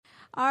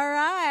All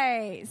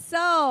right.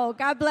 So,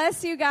 God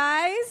bless you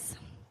guys.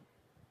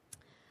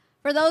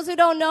 For those who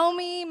don't know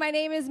me, my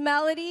name is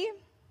Melody.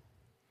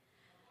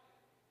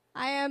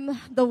 I am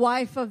the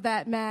wife of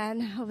that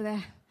man over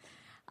there.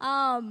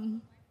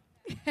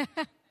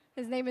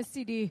 His name is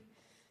CD.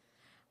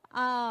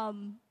 I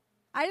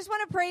just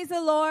want to praise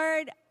the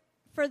Lord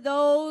for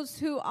those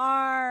who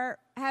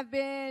have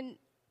been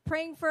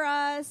praying for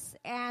us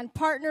and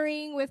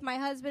partnering with my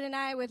husband and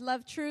I with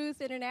Love Truth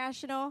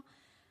International.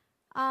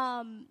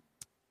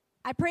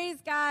 I praise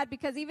God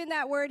because even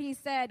that word he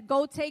said,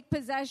 go take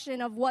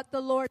possession of what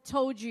the Lord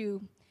told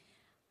you.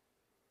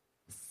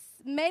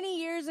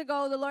 Many years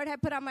ago, the Lord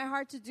had put on my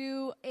heart to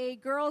do a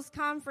girls'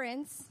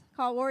 conference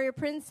called Warrior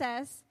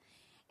Princess.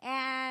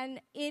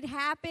 And it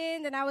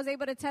happened, and I was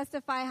able to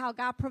testify how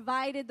God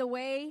provided the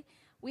way.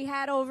 We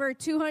had over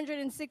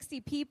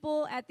 260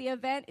 people at the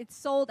event. It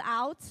sold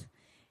out.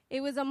 It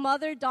was a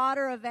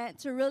mother-daughter event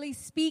to really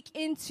speak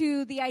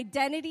into the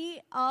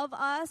identity of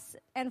us,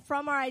 and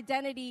from our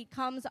identity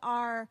comes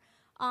our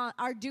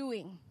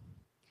doing.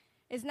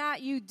 It's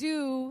not you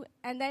do,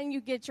 and then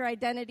you get your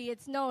identity.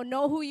 It's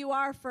know who you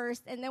are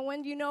first, and then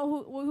when you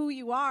know who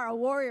you are, a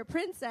warrior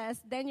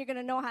princess, then you're going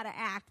to know how to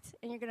act,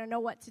 and you're going to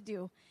know what to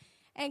do.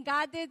 And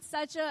God did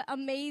such an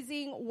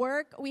amazing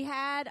work. We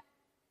had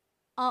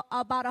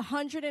about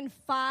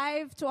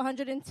 105 to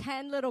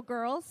 110 little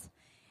girls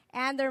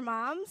and their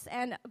moms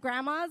and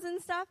grandmas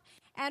and stuff.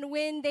 And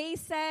when they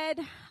said,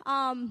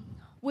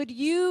 would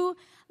you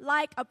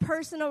like a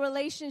personal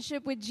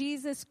relationship with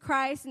Jesus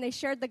Christ? And they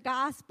shared the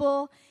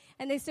gospel.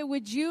 And they said,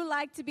 would you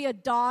like to be a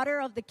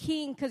daughter of the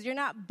king? Because you're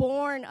not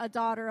born a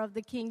daughter of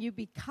the king. You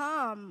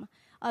become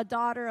a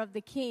daughter of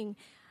the king.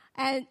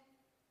 And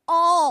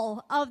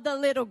all of the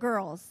little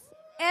girls,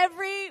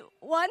 every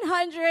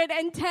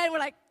 110 were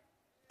like,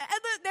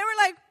 they were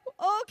like,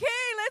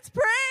 okay, let's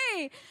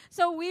pray.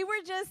 So we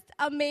were just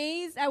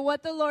amazed at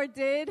what the Lord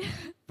did.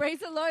 Praise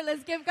the Lord.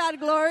 Let's give God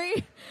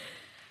glory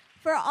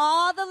for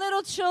all the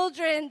little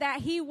children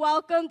that he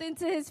welcomed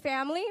into his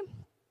family.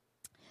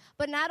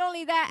 But not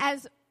only that,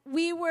 as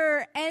we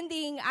were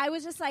ending, I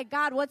was just like,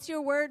 God, what's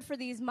your word for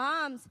these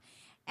moms?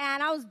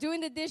 And I was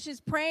doing the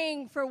dishes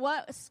praying for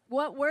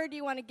what word do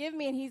you want to give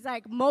me? And he's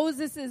like,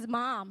 Moses'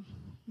 mom.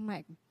 I'm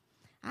like,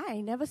 I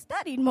ain't never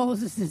studied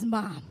Moses'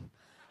 mom.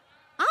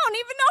 I don't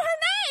even know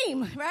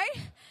her name, right?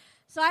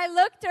 So I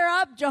looked her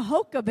up,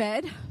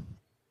 Jehoshaphat,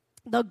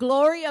 the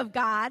glory of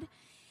God.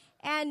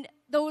 And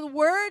the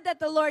word that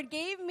the Lord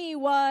gave me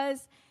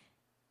was,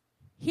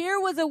 here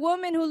was a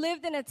woman who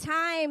lived in a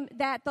time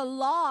that the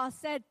law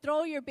said,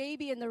 throw your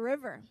baby in the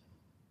river.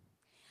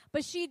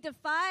 But she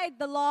defied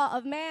the law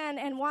of man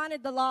and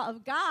wanted the law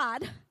of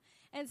God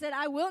and said,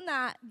 I will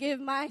not give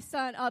my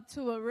son up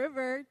to a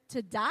river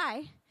to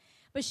die.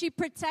 But she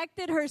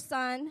protected her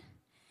son.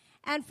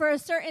 And for a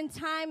certain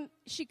time,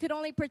 she could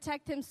only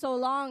protect him so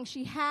long.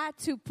 She had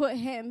to put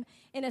him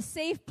in a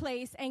safe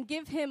place and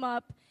give him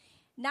up,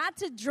 not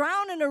to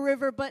drown in a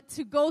river, but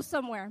to go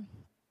somewhere.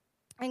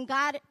 And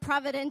God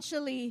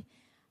providentially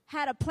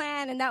had a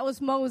plan, and that was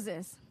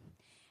Moses.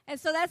 And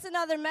so that's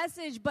another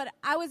message, but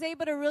I was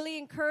able to really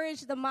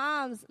encourage the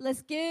moms.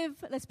 Let's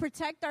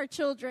protect our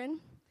children,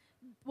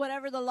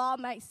 whatever the law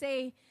might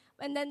say,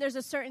 and then there's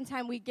a certain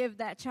time we give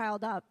that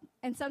child up,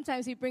 and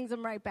sometimes he brings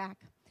them right back.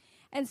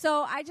 And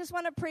so I just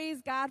want to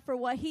praise God for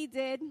what he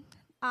did.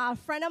 A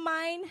friend of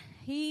mine,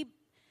 he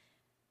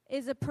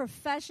is a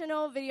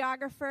professional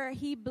videographer.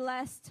 He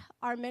blessed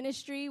our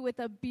ministry with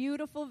a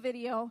beautiful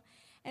video.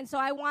 And so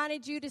I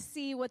wanted you to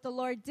see what the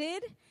Lord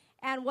did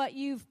and what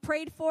you've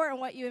prayed for and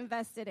what you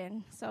invested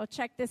in. So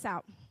check this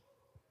out.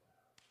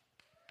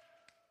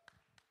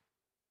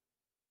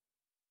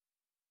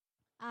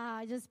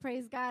 I just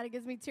praise God. It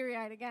gives me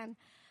teary-eyed again.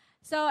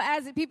 So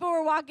as people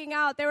were walking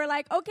out, they were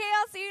like, okay,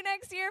 I'll see you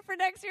next year for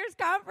next year's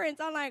conference.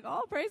 I'm like,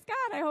 oh, praise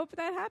God. I hope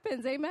that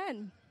happens.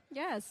 Amen.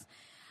 Yes.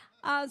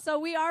 So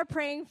we are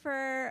praying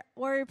for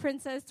Warrior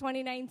Princess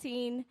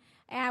 2019.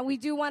 And we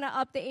do want to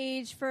up the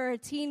age for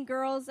teen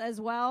girls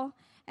as well.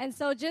 And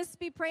so just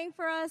be praying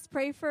for us.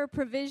 Pray for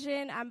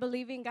provision. I'm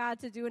believing God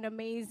to do an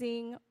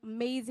amazing,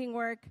 amazing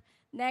work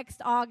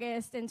next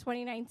August in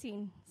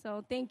 2019.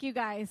 So thank you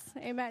guys.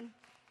 Amen.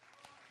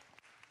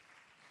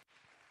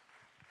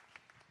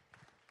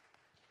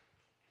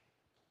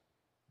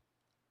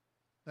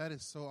 That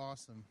is so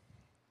awesome.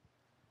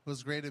 It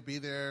was great to be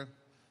there.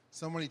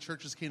 So many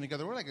churches came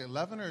together. We're like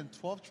 11 or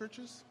 12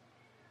 churches.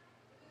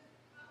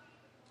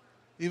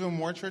 Even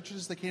more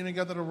churches that came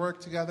together to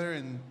work together,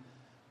 and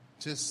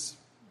just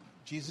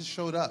Jesus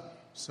showed up.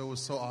 So it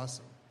was so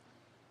awesome.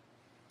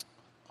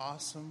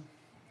 Awesome.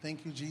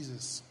 Thank you,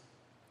 Jesus.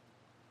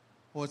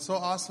 Well, it's so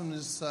awesome to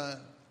just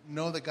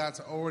know that God's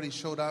already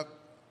showed up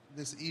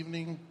this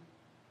evening,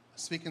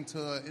 speaking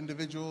to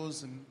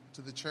individuals and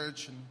to the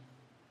church. And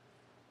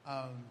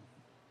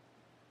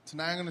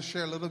tonight I'm going to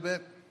share a little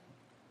bit.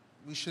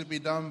 We should be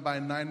done by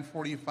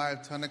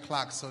 9:45, 10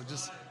 o'clock. So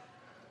just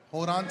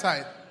hold on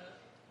tight.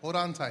 Hold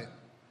on tight.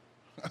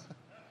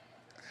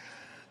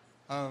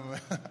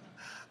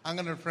 I'm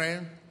going to pray.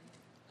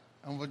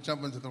 and we'll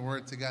jump into the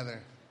word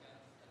together.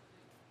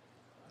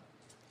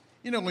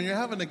 You know, when you're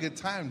having a good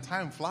time,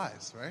 time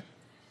flies, right?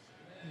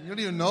 You don't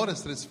even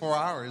notice that it's 4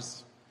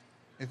 hours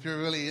if you're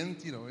really in,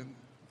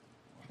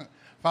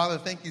 Father,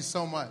 thank you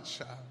so much.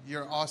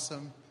 You're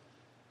awesome.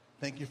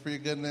 Thank you for your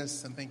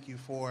goodness, and thank you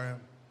for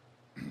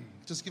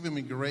just giving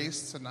me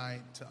grace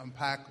tonight to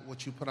unpack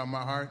what you put on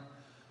my heart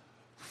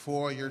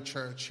for your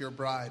church, your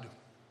bride.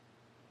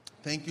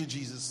 Thank you,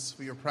 Jesus,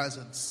 for your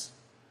presence.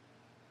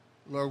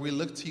 Lord, we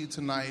look to you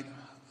tonight,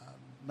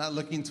 not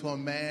looking to a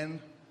man,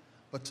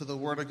 but to the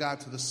Word of God,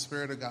 to the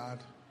Spirit of God,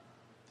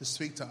 to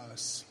speak to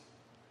us.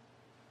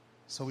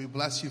 So we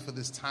bless you for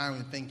this time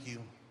and thank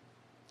you.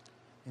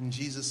 In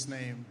Jesus'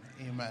 name,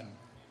 amen.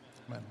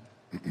 Amen.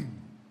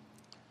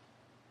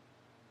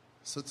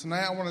 So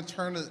tonight I want to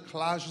turn to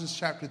Colossians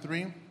chapter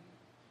 3.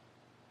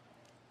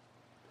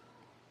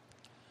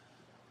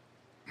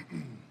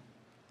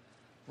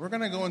 We're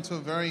going to go into a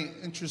very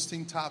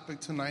interesting topic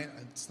tonight.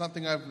 It's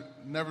nothing I've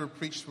never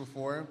preached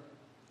before.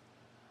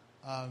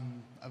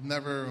 I've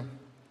never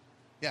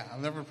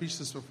preached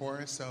this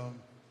before, so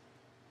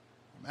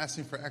I'm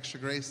asking for extra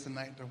grace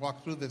tonight to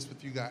walk through this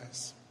with you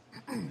guys.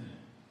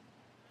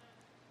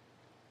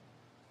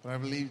 But I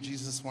believe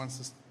Jesus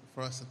wants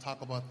for us to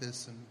talk about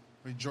this and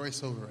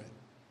rejoice over it.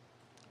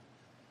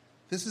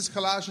 This is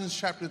Colossians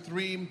chapter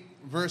 3,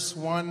 verse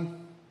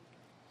 1.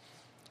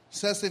 It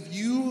says,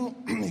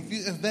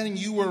 if then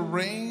you were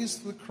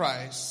raised with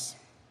Christ,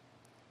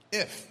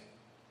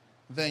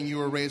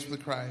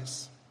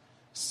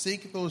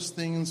 seek those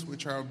things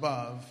which are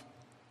above,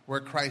 where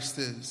Christ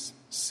is,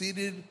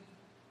 sitting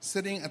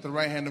at the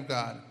right hand of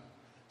God.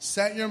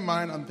 Set your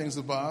mind on things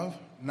above,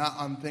 not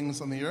on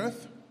things on the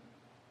earth.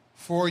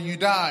 For you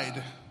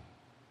died,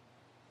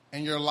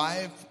 and your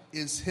life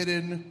is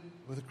hidden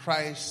with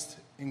Christ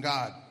in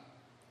God.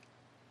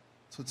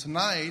 So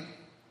tonight,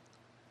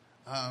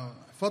 I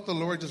felt the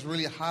Lord just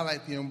really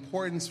highlight the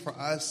importance for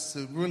us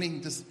to really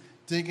just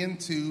dig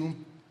into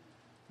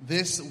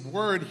this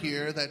word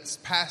here that's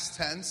past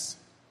tense,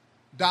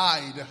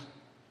 died,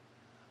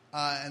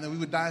 and then we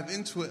would dive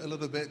into it a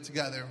little bit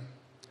together.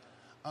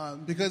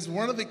 Because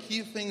one of the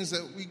key things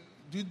that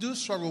we do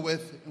struggle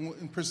with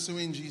in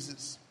pursuing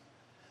Jesus,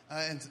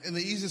 and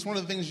the easiest, one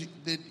of the things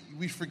that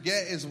we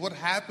forget is what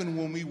happened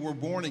when we were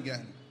born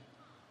again.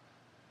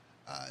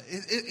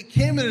 It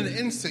came in an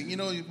instant. You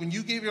know, when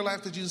you gave your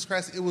life to Jesus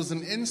Christ, it was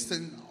an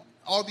instant.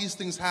 All these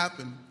things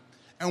happened.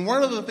 And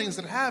one of the things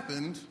that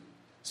happened,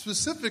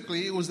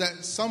 specifically, was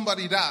that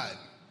somebody died.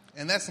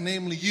 And that's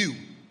namely you.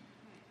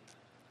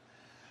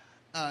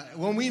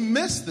 When we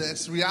miss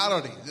this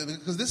reality,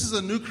 because this is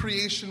a new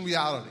creation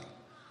reality,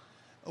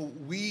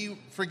 we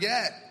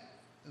forget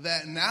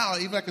that now,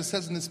 even like it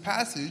says in this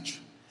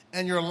passage,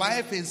 and your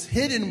life is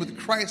hidden with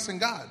Christ in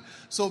God.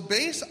 So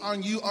based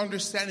on you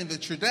understanding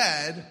that you're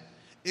dead,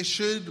 it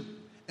should,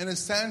 in a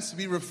sense,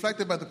 be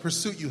reflected by the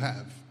pursuit you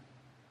have.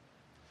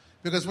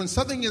 Because when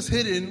something is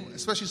hidden,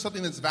 especially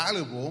something that's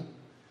valuable,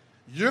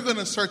 you're going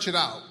to search it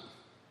out.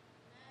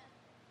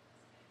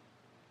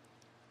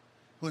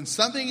 When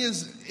something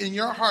is in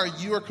your heart,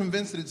 you are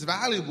convinced that it's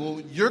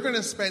valuable, you're going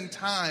to spend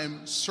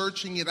time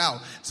searching it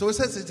out. So it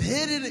says it's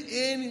hidden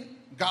in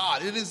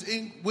God. It is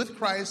with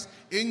Christ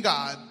in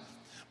God.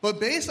 But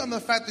based on the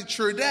fact that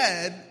you're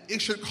dead,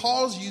 it should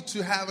cause you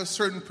to have a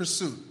certain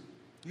pursuit.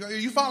 Are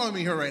you following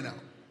me here right now?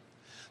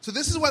 So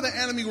this is why the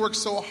enemy works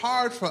so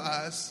hard for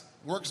us,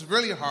 works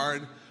really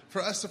hard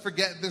for us to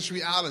forget this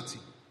reality,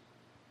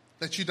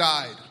 that you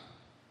died.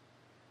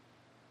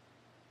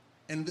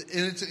 And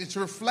it's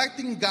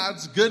reflecting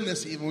God's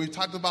goodness even. We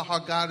talked about how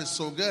God is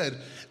so good.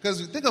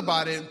 Because think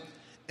about it,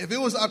 if it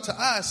was up to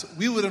us,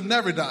 we would have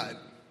never died.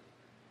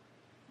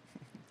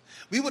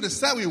 We would have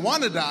said we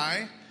want to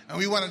die, and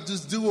we want to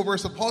just do what we're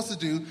supposed to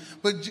do.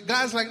 But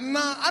God's like,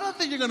 nah, I don't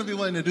think you're going to be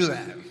willing to do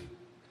that.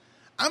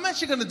 I'm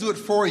actually going to do it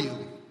for you.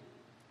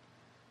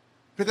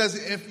 Because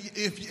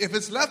if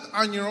it's left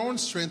on your own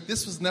strength,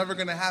 this was never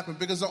going to happen.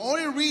 Because the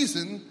only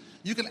reason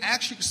you can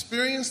actually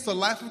experience the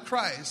life of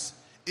Christ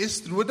is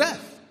through a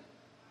death.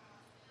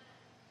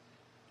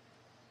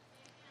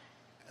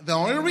 The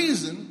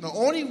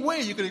only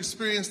way you can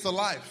experience the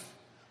life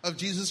of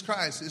Jesus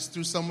Christ is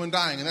through someone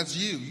dying, and that's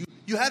you.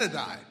 You had to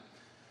die.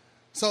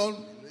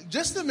 So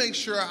just to make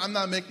sure I'm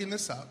not making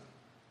this up,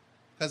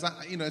 because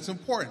it's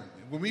important.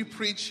 When we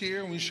preach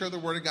here and we share the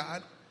Word of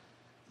God,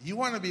 you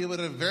want to be able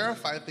to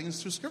verify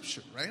things through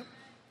Scripture, right?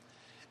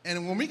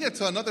 And when we get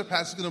to another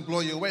passage, it's going to blow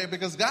you away,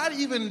 because God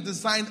even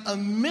designed a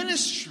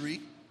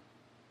ministry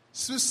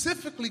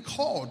specifically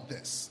called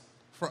this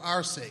for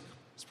our sake.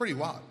 It's pretty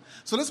wild.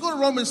 So let's go to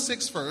Romans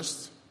 6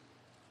 first,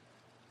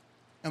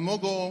 and we'll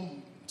go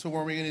to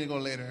where we need to go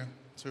later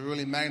to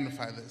really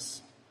magnify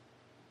this.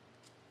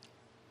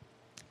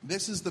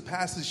 This is the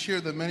passage here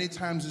that many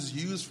times is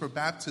used for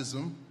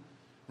baptism.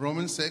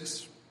 Romans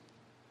 6,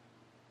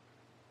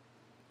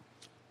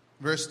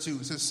 verse 2.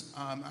 It says,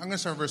 I'm going to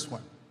start verse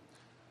 1.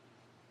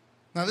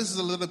 Now, this is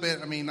a little bit,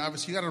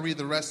 obviously, you got to read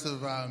the rest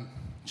of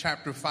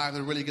chapter 5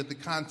 to really get the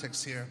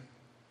context here.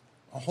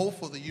 I'm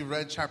hopeful that you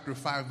read chapter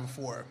 5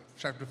 before.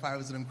 Chapter 5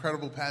 is an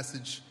incredible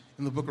passage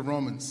in the book of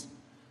Romans.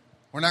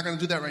 We're not going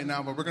to do that right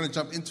now, but we're going to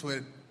jump into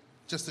it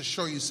just to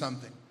show you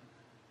something.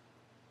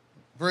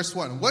 Verse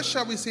 1, what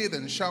shall we say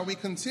then? Shall we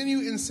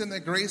continue in sin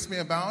that grace may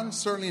abound?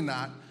 Certainly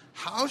not.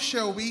 How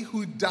shall we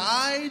who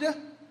died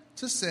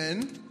to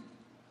sin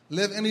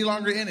live any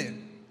longer in it?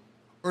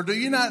 Or do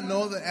you not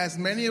know that as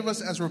many of us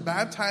as were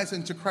baptized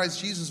into Christ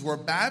Jesus were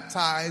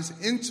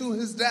baptized into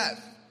his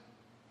death?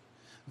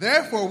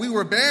 Therefore we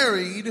were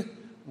buried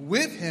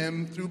with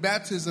him through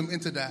baptism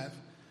into death,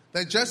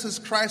 that just as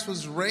Christ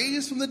was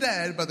raised from the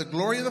dead by the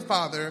glory of the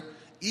Father,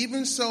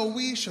 even so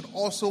we should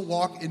also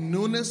walk in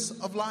newness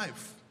of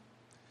life.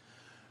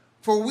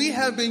 For we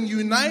have been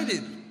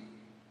united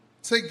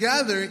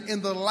together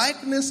in the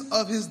likeness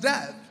of his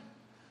death.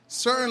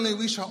 Certainly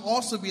we shall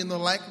also be in the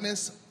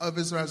likeness of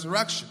his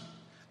resurrection.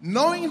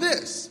 Knowing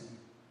this,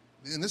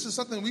 and this is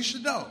something we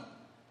should know,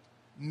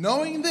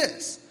 knowing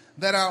this,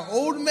 that our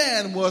old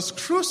man was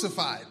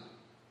crucified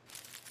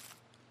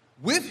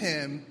with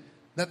him,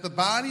 that the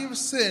body of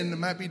sin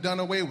might be done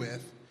away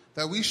with,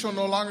 that we shall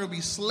no longer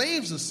be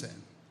slaves of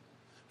sin.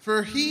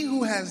 For he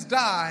who has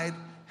died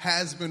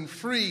has been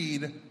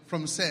freed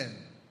from sin.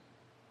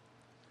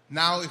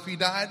 Now, if we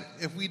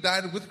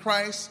died with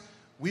Christ,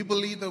 we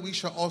believe that we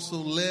shall also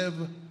live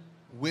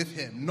with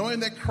him. Knowing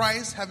that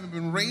Christ, having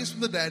been raised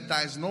from the dead,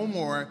 dies no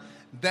more,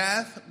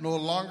 death no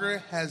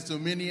longer has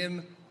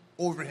dominion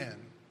over him.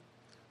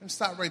 Let's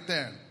stop right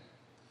there.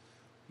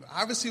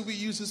 Obviously, we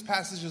use this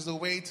passage as a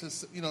way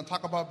to,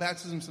 talk about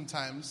baptism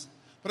sometimes.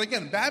 But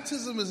again,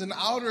 baptism is an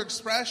outer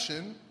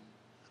expression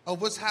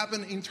of what's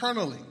happened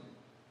internally,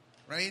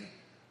 right?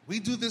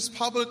 We do this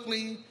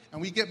publicly, and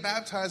we get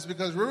baptized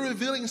because we're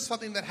revealing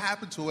something that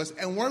happened to us.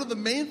 And one of the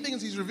main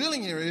things he's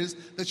revealing here is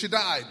that you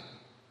died.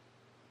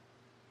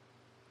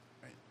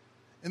 Right?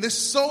 And this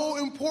is so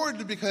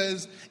important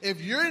because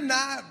if you're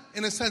not,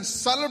 in a sense,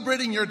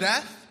 celebrating your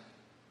death,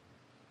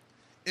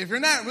 if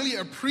you're not really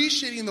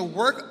appreciating the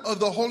work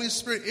of the Holy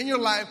Spirit in your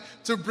life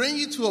to bring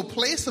you to a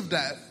place of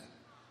death,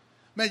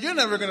 man, you're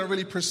never going to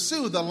really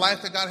pursue the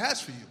life that God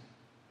has for you.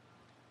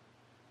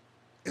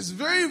 It's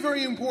very,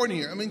 very important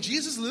here. I mean,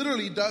 Jesus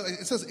literally does,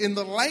 it says, in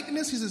the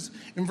likeness, he says,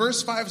 in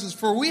verse 5, it says,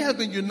 for we have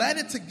been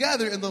united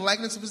together in the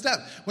likeness of his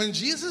death. When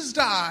Jesus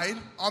died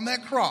on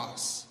that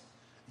cross,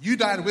 you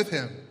died with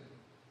him.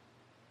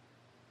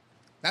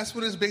 That's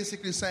what it's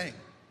basically saying.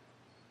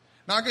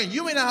 Now, again,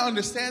 you may not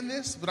understand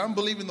this, but I'm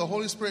believing the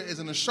Holy Spirit is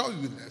going to show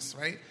you this,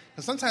 right?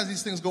 Because sometimes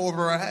these things go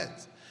over our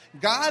heads.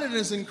 God, in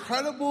his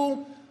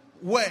incredible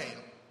way,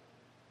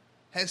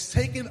 has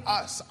taken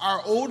us,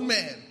 our old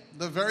man,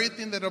 the very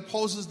thing that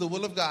opposes the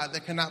will of God,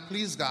 that cannot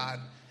please God,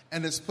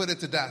 and has put it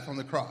to death on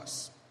the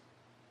cross,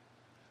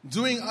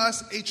 doing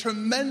us a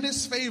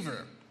tremendous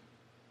favor.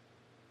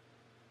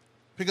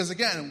 Because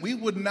again, we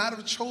would not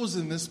have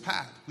chosen this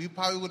path. We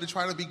probably would have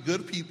tried to be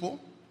good people,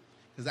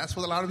 because that's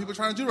what a lot of people are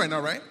trying to do right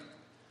now, right?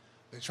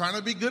 They're trying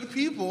to be good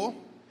people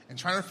and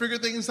trying to figure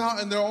things out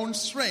in their own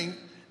strength,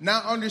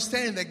 not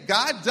understanding that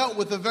God dealt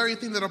with the very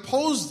thing that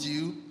opposed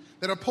you,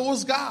 that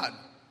opposed God.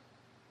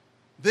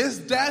 This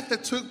death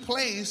that took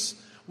place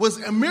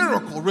was a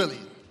miracle, really.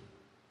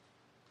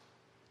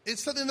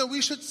 It's something that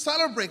we should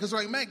celebrate because we're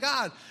like, man,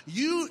 God,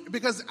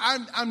 because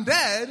I'm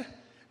dead,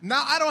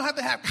 now I don't have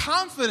to have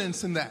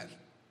confidence in that.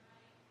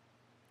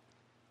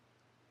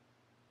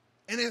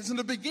 And it's going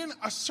to begin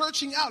a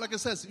searching out. Like it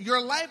says,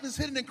 your life is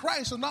hidden in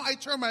Christ. So now I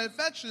turn my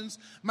affections,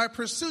 my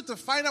pursuit to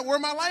find out where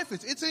my life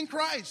is. It's in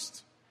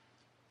Christ.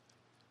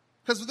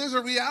 Because there's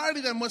a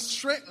reality that must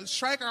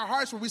strike our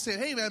hearts where we say,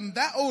 hey, man,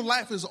 that old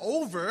life is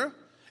over.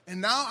 And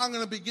now I'm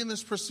going to begin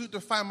this pursuit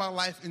to find my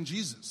life in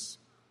Jesus.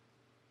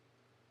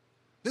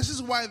 This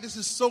is why this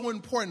is so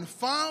important.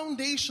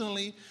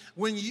 Foundationally,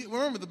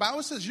 remember, the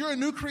Bible says you're a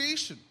new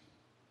creation.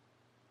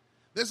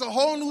 There's a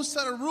whole new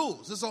set of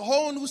rules. There's a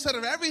whole new set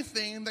of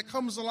everything that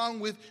comes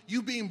along with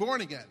you being born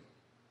again.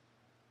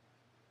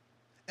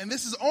 And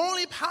this is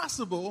only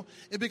possible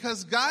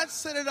because God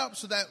set it up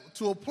so that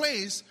to a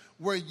place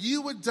where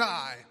you would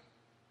die,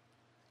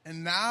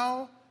 and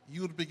now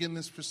you would begin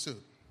this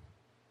pursuit.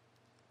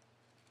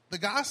 The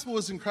gospel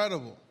is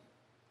incredible.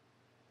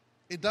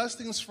 It does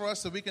things for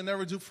us that we can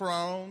never do for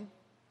our own.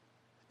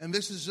 And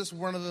this is just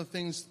one of the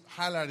things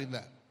highlighting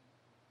that.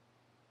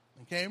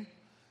 Okay?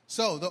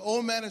 So, the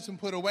old man has been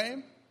put away.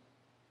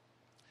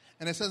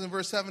 And it says in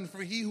verse 7,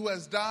 for he who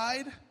has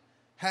died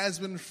has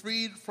been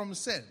freed from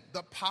sin.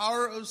 The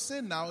power of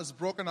sin now is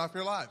broken off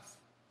your life.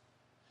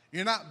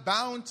 You're not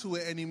bound to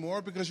it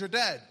anymore because you're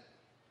dead.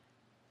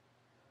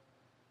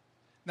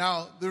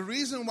 Now, the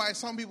reason why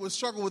some people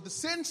struggle with the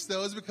sin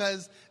still is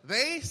because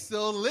they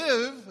still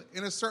live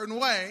in a certain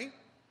way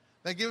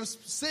that gives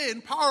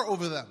sin power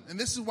over them. And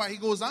this is why he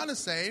goes on to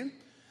say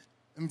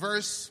in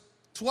verse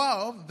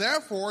 12,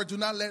 therefore do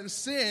not let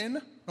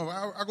sin,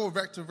 I'll go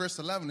back to verse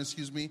 11, it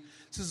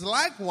says,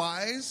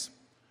 likewise,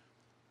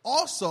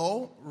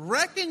 also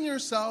reckon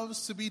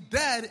yourselves to be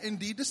dead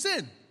indeed to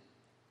sin,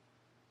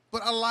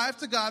 but alive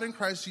to God in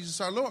Christ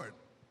Jesus our Lord.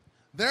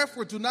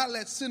 Therefore, do not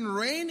let sin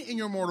reign in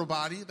your mortal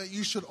body, that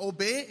you should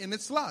obey it in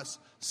its lust.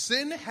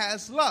 Sin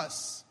has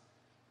lusts.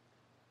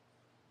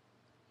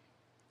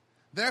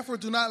 Therefore,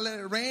 do not let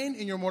it reign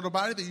in your mortal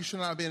body, that you should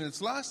not obey in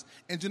its lust.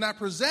 And do not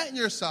present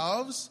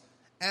yourselves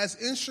as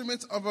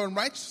instruments of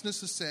unrighteousness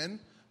to sin,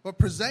 but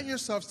present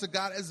yourselves to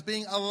God as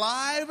being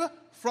alive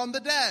from the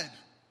dead,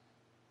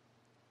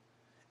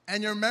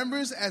 and your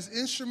members as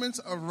instruments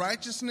of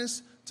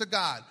righteousness to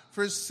God.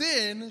 For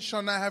sin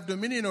shall not have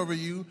dominion over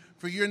you,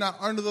 for you're not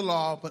under the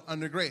law, but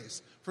under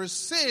grace. For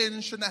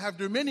sin should not have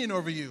dominion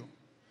over you.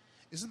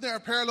 Isn't there a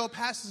parallel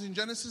passage in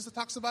Genesis that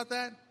talks about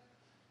that?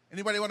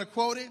 Anybody want to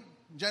quote it?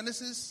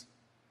 Genesis?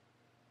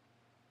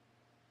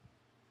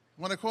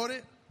 Want to quote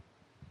it?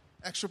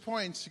 Extra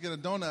points, you get a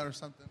donut or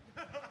something.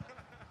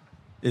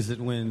 Is it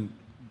when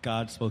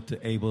God spoke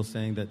to Abel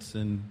saying that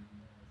sin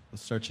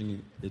was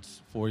searching,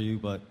 it's for you,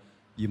 but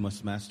you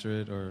must master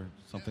it, or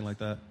something like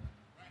that?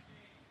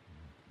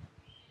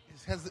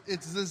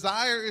 Its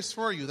desire is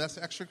for you. That's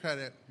extra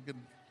credit.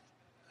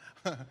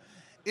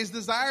 Its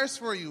desire is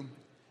for you.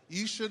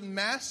 You should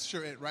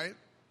master it, right?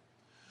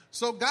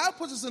 So God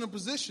puts us in a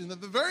position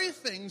that the very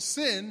thing,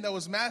 sin, that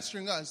was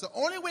mastering us, the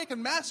only way it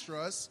can master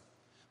us,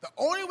 the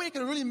only way it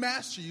can really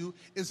master you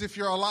is if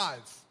you're alive.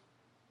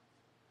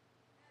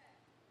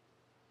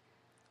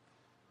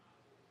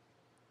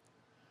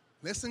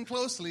 Listen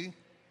closely.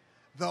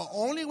 The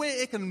only way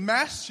it can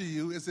master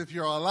you is if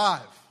you're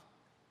alive.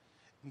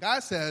 And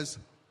God says,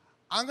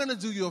 I'm going to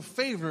do you a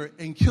favor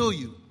and kill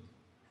you.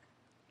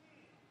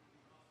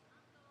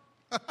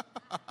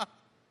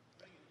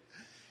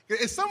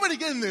 Is somebody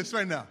getting this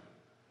right now?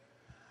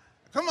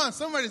 Come on,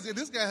 somebody.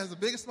 This guy has the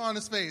biggest smile on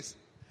his face.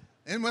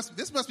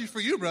 This must be for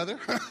you, brother.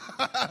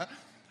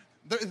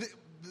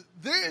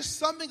 There is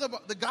something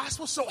about the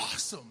gospel so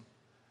awesome.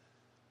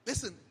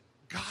 Listen,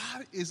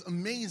 God is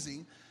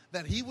amazing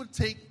that he would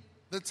take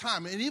the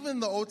time, and even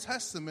the Old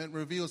Testament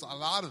reveals a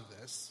lot of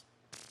this,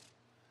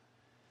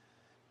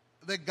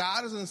 that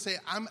God is going to say,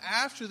 I'm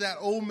after that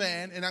old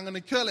man and I'm going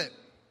to kill it.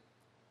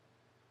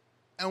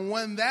 And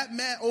when that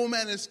old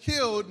man is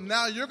killed,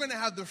 now you're going to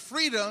have the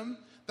freedom,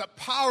 the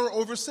power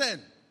over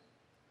sin.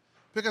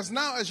 Because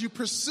now as you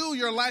pursue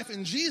your life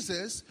in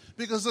Jesus,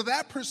 because of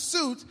that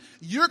pursuit,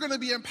 you're going to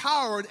be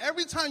empowered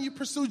every time you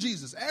pursue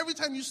Jesus, every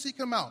time you seek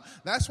him out.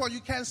 That's why you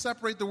can't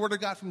separate the word of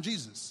God from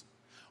Jesus.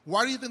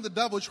 Why do you think the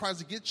devil tries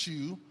to get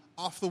you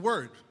off the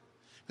word?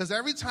 Because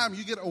every time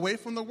you get away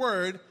from the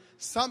word,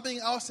 something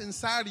else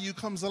inside of you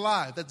comes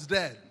alive that's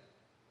dead.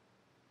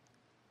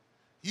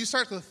 You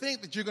start to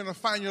think that you're going to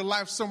find your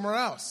life somewhere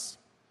else.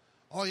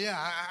 Oh, yeah,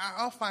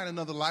 I'll find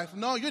another life.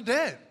 No, you're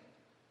dead.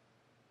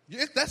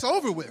 That's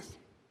over with.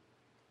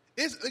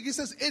 Like he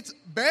says, it's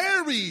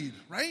buried,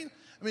 right?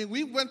 I mean,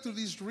 we went through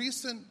these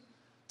recent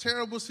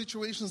terrible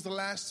situations the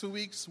last 2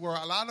 weeks where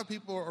a lot of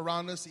people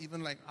around us,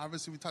 even like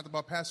obviously we talked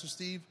about Pastor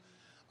Steve,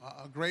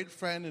 a great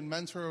friend and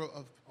mentor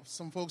of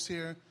some folks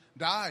here,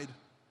 died.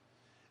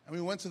 And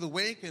we went to the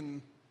wake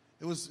and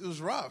it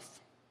was rough.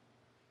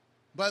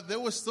 But there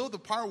was still the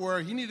part where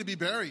he needed to be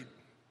buried.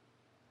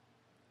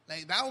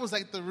 Like that was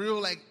like the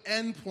real like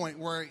end point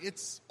where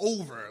it's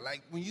over.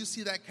 Like when you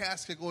see that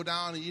casket go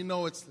down and you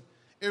know it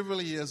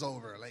really is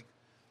over. Like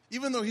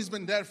even though he's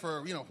been dead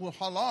for,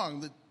 how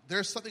long,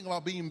 there's something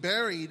about being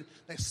buried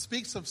that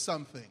speaks of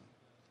something,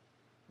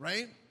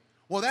 right?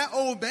 Well, that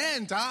old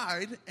man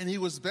died and he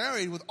was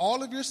buried with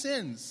all of your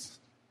sins.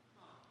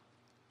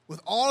 With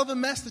all of the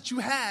mess that you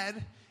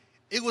had,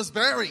 it was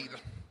buried,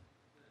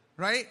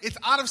 right? It's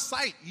out of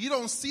sight. You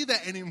don't see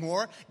that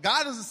anymore.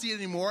 God doesn't see it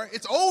anymore.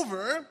 It's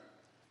over.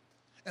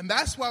 And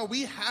that's why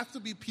we have to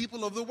be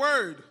people of the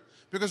word,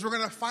 because we're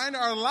going to find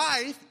our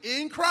life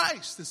in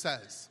Christ, it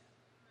says.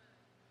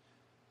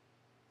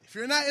 If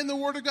you're not in the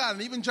word of God,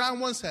 and even John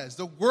 1 says,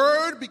 the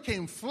word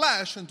became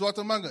flesh and dwelt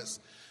among us.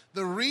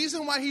 The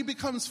reason why he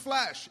becomes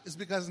flesh is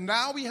because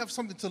now we have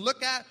something to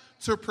look at,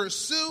 to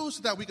pursue,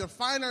 so that we can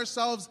find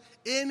ourselves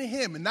in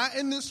him. And not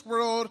in this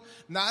world,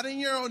 not in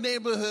your own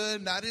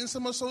neighborhood, not in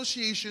some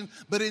association,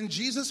 but in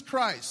Jesus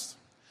Christ.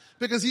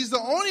 Because he's the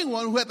only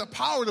one who had the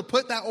power to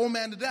put that old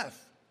man to death.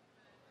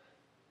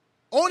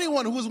 Only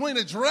one who was willing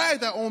to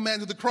drag that old man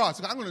to the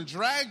cross. I'm going to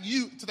drag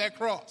you to that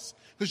cross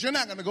because you're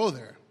not going to go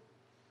there.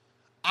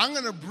 I'm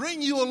going to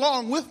bring you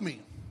along with me.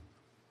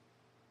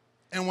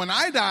 And when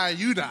I die,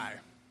 you die.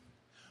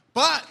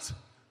 But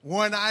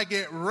when I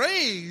get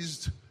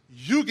raised,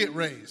 you get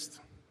raised.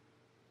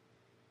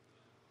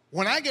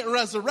 When I get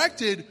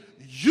resurrected,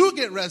 you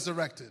get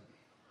resurrected.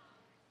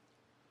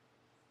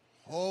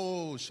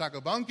 Oh,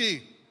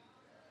 shakabunky.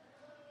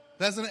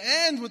 Doesn't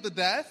end with the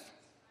death.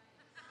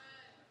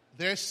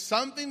 There's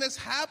something that's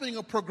happening,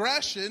 a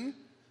progression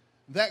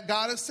that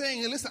God is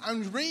saying, hey, listen,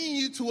 I'm bringing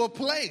you to a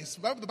place.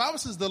 The Bible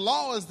says the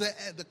law is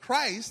the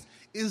Christ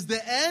is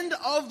the end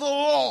of the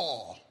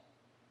law.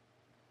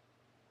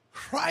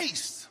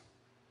 Christ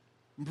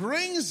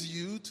brings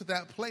you to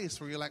that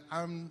place where you're like,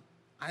 I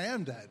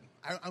am dead.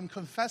 I'm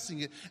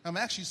confessing it. I'm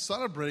actually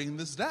celebrating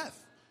this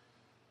death.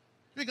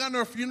 You gone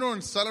to a funeral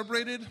and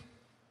celebrated?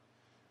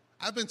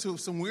 I've been to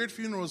some weird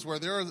funerals where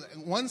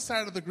one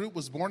side of the group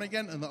was born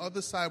again and the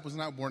other side was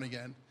not born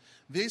again.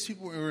 These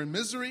people were in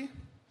misery.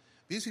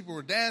 These people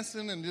were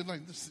dancing and they're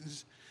like,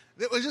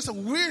 it was just a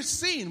weird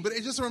scene, but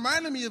it just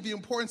reminded me of the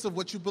importance of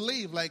what you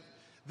believe. Like,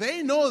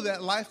 they know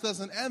that life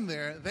doesn't end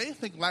there. They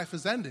think life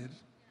has ended.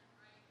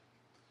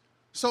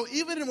 So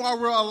even while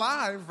we're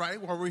alive, right,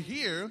 while we're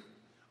here,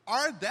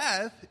 our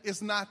death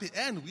is not the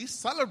end. We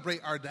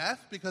celebrate our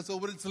death because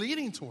of what it's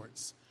leading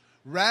towards.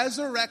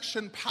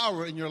 Resurrection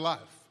power in your life.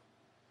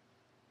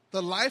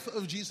 The life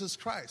of Jesus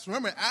Christ.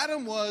 Remember,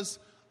 Adam was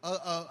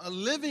a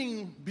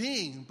living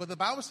being, but the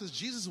Bible says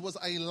Jesus was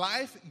a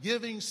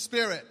life-giving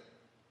spirit.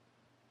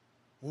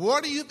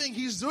 What do you think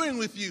he's doing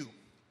with you?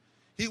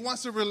 He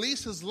wants to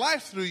release his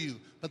life through you,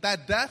 but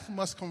that death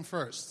must come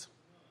first.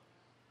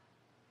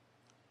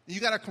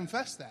 You got to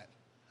confess that.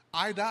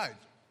 I died.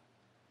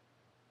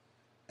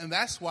 And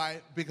that's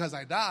why, because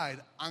I died,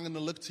 I'm going to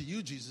look to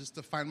you, Jesus,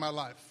 to find my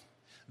life.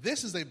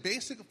 This is a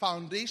basic,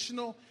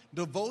 foundational,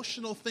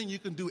 devotional thing you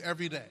can do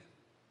every day.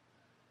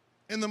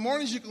 In the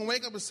mornings, you can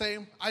wake up and say,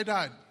 I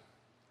died.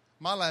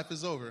 My life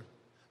is over.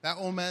 That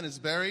old man is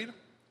buried.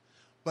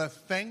 But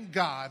thank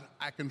God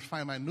I can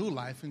find my new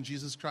life in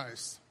Jesus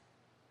Christ.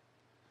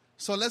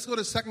 So let's go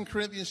to 2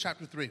 Corinthians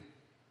chapter 3.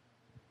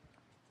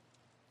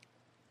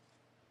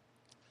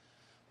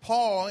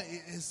 Paul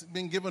has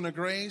been given a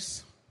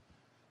grace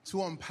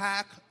to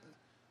unpack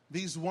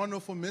these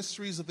wonderful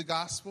mysteries of the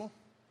gospel.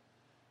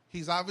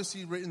 He's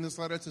obviously written this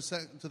letter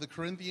to the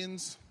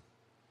Corinthians.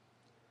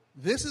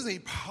 This is a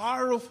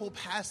powerful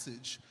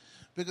passage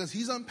because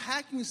he's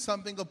unpacking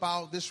something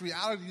about this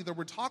reality that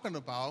we're talking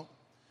about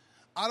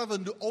out of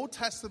an Old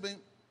Testament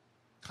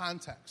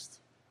context.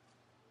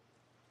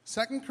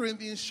 2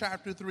 Corinthians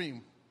chapter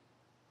 3.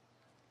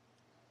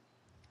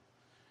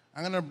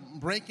 I'm going to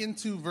break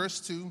into verse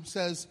 2. It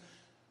says,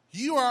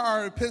 you are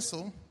our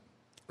epistle,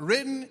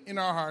 written in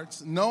our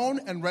hearts, known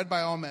and read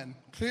by all men.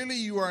 Clearly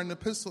you are an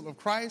epistle of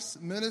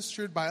Christ,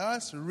 ministered by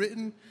us,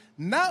 written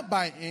not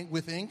by ink,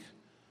 with ink,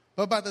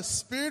 but by the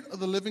Spirit of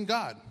the living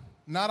God,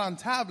 not on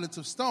tablets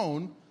of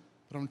stone,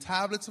 but on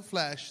tablets of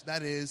flesh,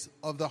 that is,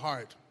 of the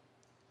heart.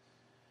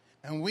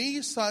 And we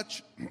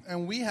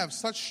have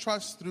such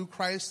trust through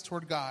Christ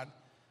toward God,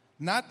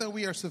 not that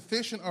we are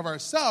sufficient of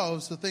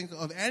ourselves to think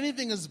of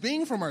anything as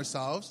being from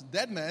ourselves,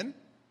 dead men,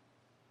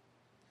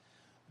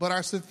 but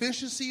our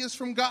sufficiency is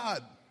from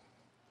God,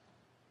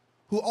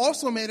 who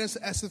also made us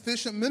as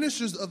sufficient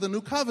ministers of the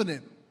new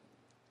covenant,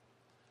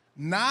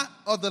 not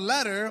of the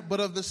letter, but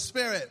of the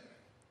Spirit.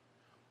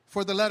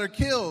 For the letter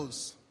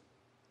kills,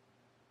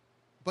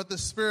 but the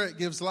Spirit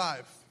gives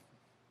life.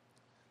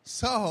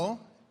 So,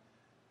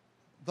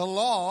 the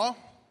law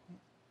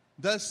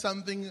does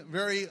something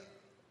very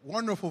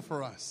wonderful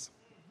for us.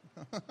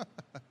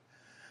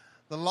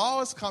 The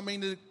law is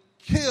coming to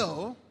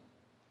kill,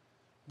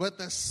 but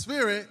the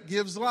Spirit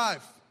gives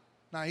life.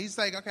 Now, he's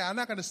like, okay, I'm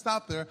not going to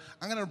stop there.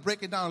 I'm going to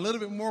break it down a little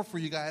bit more for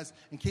you guys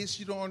in case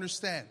you don't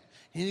understand.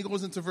 And he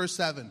goes into verse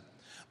 7.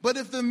 But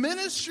if the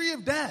ministry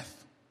of death,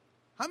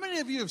 how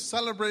many of you have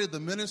celebrated the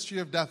ministry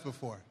of death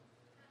before?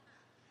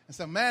 And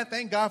said, man,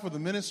 thank God for the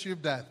ministry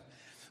of death.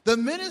 The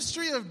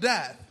ministry of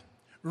death,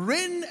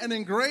 written and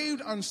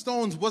engraved on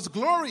stones, was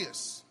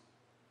glorious,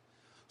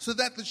 so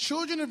that the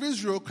children of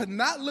Israel could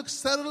not look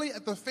steadily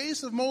at the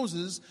face of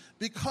Moses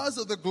because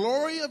of the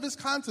glory of his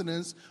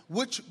countenance,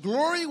 which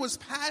glory was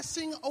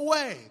passing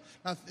away.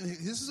 Now,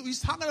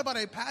 he's talking about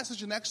a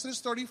passage in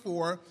Exodus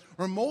 34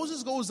 where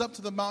Moses goes up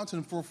to the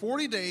mountain for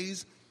 40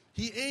 days.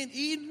 He ain't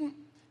eating,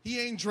 he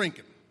ain't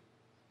drinking.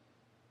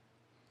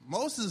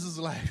 Moses is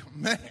like,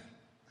 man,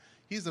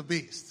 he's a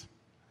beast.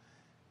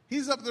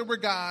 He's up there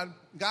with God.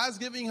 God's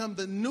giving him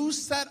the new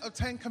set of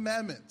 10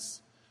 commandments.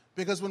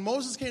 Because when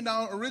Moses came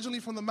down originally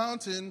from the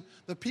mountain,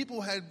 the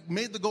people had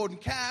made the golden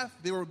calf.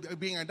 They were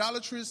being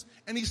idolatrous,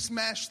 and he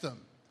smashed them.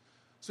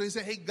 So he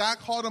said, hey, God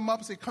called him up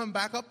and said, come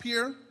back up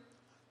here.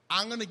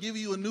 I'm going to give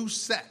you a new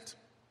set.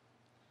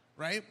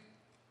 Right?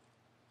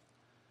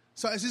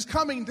 So as he's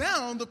coming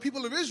down, the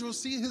people of Israel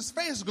see his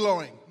face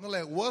glowing. They're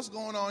like, what's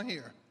going on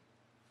here?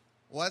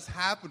 What's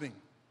happening?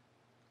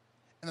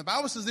 And the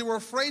Bible says they were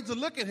afraid to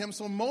look at him,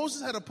 so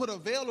Moses had to put a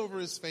veil over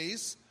his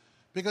face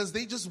because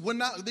they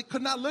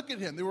could not look at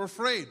him. They were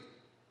afraid.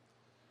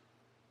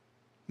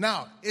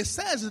 Now, it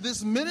says that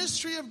this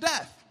ministry of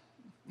death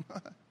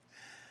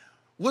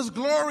was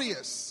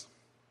glorious.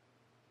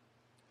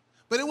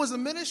 But it was a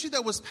ministry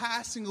that was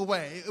passing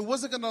away. It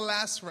wasn't going to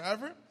last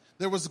forever.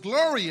 There was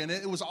glory in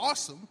it. It was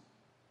awesome.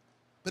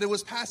 But it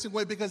was passing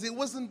away because it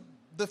wasn't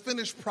the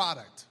finished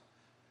product.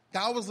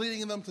 God was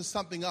leading them to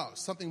something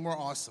else, something more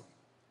awesome.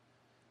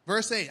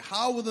 Verse 8,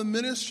 how will the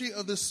ministry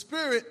of the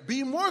Spirit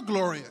be more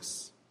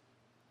glorious?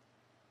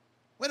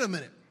 Wait a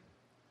minute.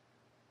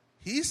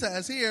 He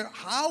says here,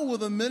 how will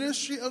the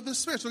ministry of the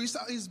Spirit? So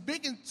he's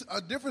making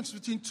a difference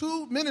between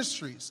two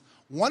ministries.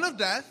 One of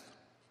death,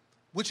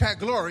 which had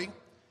glory,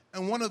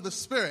 and one of the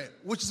Spirit,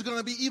 which is going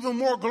to be even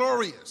more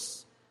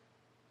glorious.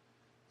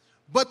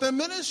 But the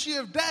ministry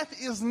of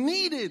death is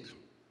needed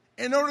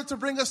in order to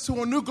bring us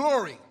to a new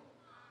glory.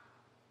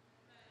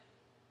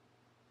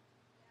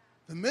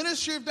 The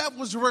ministry of death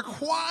was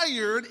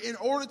required in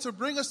order to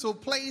bring us to a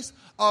place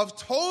of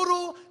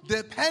total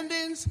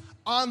dependence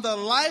on the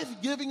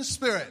life-giving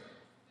Spirit.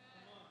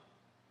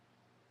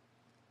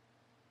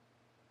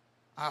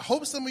 I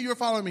hope some of you are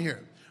following me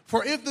here.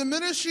 For if the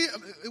ministry,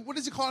 what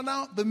is it called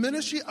now? The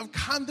ministry of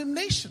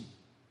condemnation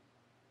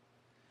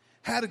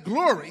had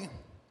glory,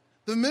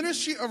 the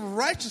ministry of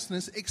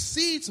righteousness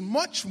exceeds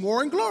much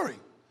more in glory.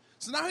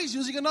 So now he's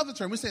using another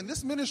term. We're saying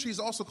this ministry is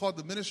also called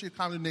the ministry of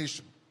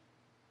condemnation.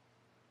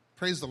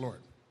 Praise the Lord.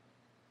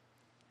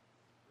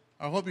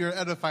 I hope you're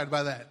edified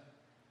by that.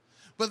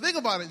 But think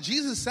about it.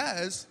 Jesus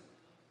says,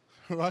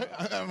 right?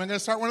 Am I going to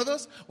start one of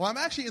those? Well, I'm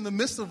actually in the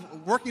midst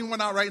of working one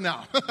out right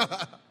now.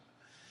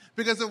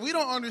 Because if we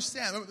don't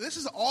understand, this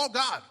is all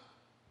God.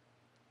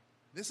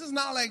 This is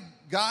not like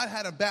God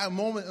had a bad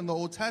moment in the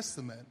Old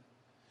Testament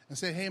and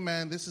said, hey,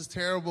 man, this is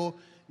terrible.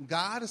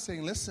 God is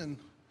saying, listen,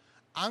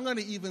 I'm going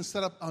to even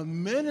set up a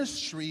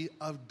ministry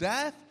of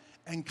death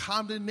and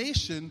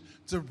condemnation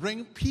to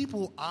bring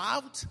people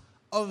out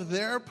of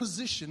their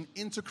position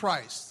into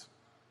Christ.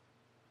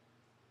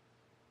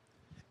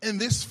 And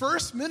this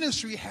first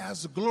ministry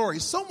has glory,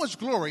 so much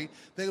glory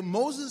that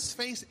Moses'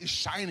 face is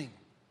shining.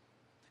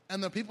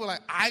 And the people are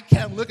like, I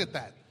can't look at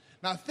that.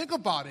 Now think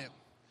about it.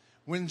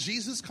 When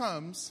Jesus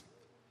comes,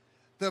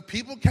 the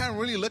people can't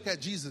really look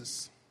at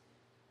Jesus.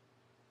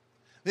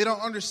 They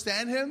don't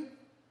understand him.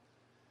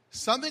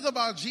 Something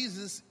about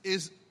Jesus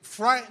is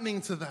frightening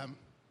to them.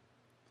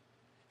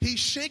 He's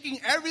shaking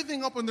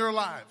everything up in their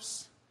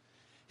lives.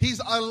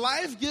 He's a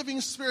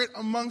life-giving Spirit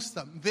amongst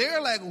them. They're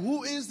like,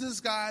 who is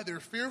this guy? They're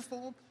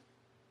fearful.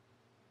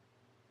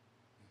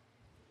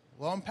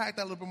 We'll unpack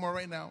that a little bit more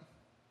right now.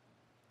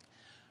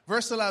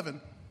 Verse 11.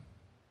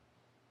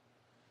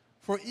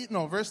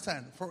 Verse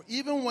 10. For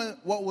even when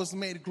what was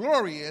made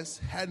glorious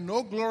had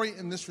no glory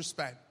in this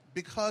respect,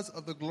 because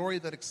of the glory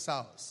that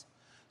excels.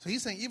 So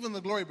he's saying even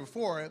the glory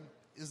before it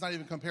is not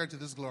even compared to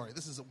this glory.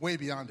 This is way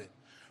beyond it.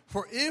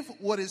 For if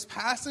what is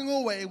passing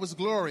away was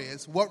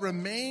glorious, what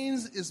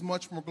remains is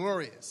much more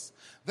glorious.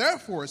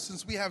 Therefore,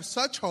 since we have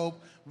such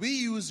hope, we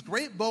use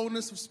great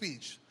boldness of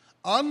speech.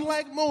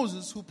 Unlike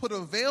Moses, who put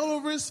a veil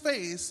over his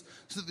face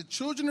so the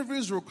children of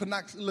Israel could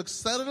not look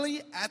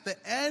suddenly at the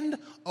end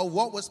of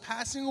what was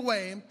passing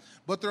away,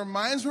 but their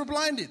minds were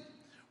blinded.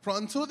 For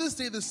until this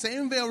day, the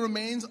same veil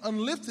remains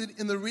unlifted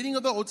in the reading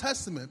of the Old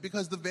Testament,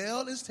 because the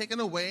veil is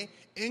taken away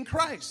in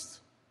Christ.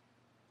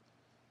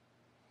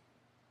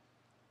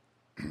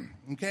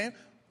 Okay?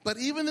 But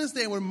even this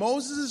day, when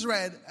Moses is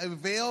read, a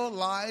veil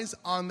lies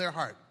on their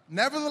heart.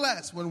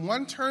 Nevertheless, when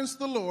one turns to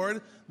the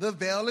Lord, the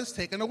veil is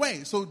taken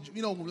away. So,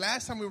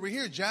 last time we were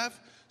here,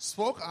 Jeff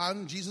spoke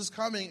on Jesus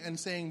coming and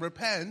saying,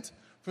 repent,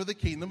 for the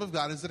kingdom of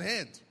God is at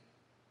hand.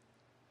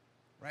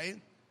 Right?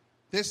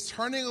 This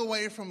turning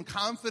away from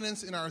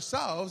confidence in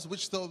ourselves,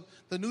 which the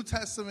New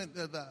Testament,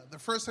 the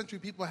first century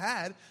people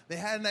had. They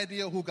had an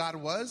idea of who God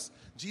was.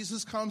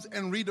 Jesus comes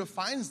and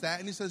redefines that,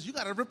 and he says, you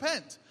got to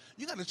repent.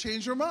 You got to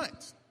change your mind.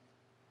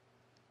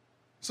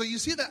 So you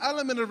see the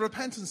element of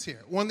repentance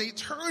here. When they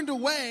turned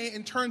away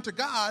and turned to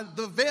God,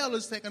 the veil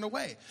is taken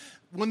away.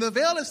 When the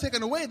veil is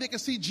taken away, they can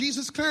see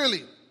Jesus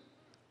clearly.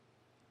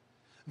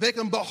 They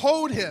can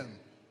behold him.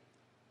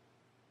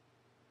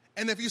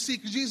 And if you see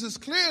Jesus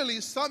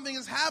clearly, something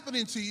is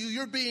happening to you.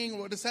 You're being,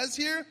 what it says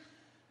here.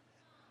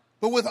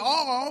 But with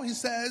all, he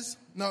says,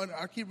 no,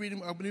 I'll keep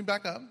reading, I'll bring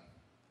back up.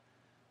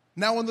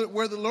 Now,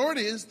 where the Lord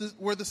is,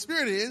 where the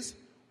Spirit is,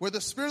 where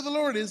the Spirit of the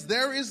Lord is,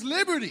 there is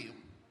liberty.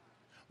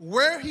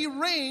 Where he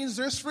reigns,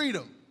 there's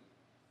freedom.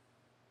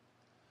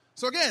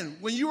 So again,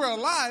 when you were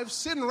alive,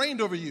 sin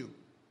reigned over you.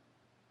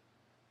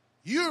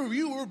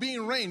 You were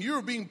being reigned. You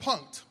were being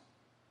punked.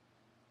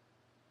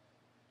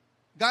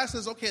 God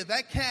says, okay,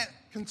 that can't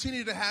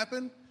continue to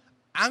happen.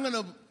 I'm going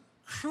to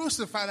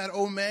crucify that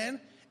old man,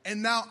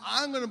 and now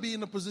I'm going to be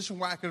in a position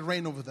where I can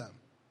reign over them.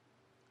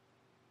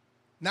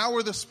 Now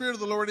where the Spirit of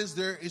the Lord is,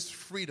 there is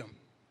freedom.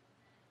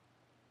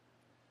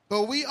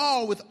 But we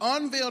all, with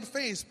unveiled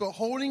face,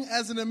 beholding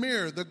as in a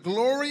mirror the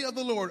glory of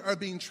the Lord, are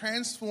being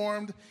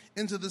transformed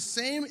into the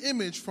same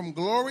image from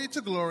glory to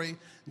glory,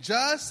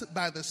 just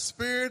by the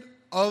Spirit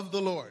of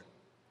the Lord.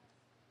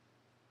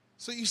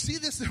 So you see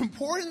this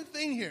important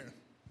thing here.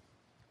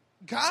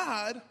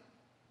 God,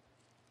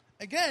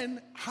 again,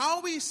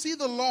 how we see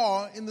the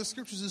law in the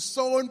scriptures is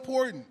so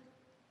important.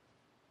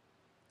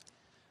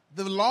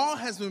 The law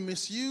has been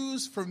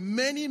misused for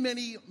many,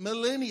 many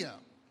millennia.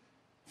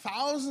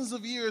 Thousands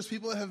of years,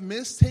 people have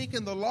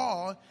mistaken the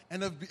law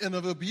and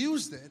have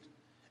abused it,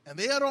 and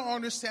they don't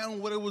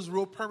understand what it was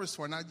real purpose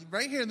for. Now,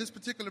 right here in this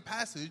particular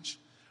passage,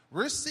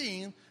 we're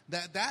seeing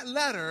that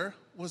letter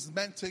was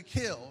meant to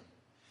kill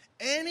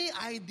any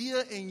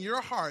idea in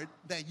your heart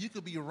that you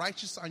could be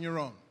righteous on your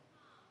own.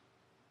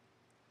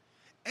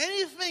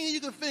 Anything you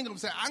can think of,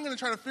 say, I'm going to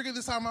try to figure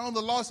this out on my own,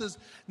 the law says,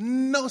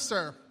 no,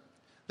 sir,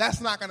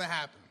 that's not going to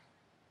happen.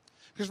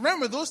 Because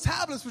remember, those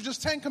tablets were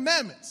just 10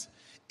 commandments.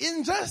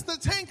 In just the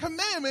 10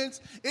 commandments,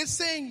 it's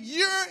saying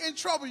you're in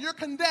trouble, you're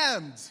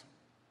condemned,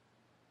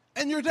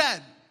 and you're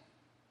dead.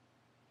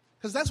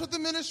 Because that's what the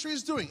ministry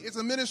is doing. It's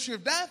a ministry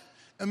of death,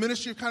 a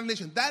ministry of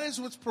condemnation. That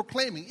is what's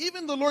proclaiming.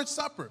 Even the Lord's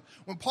Supper,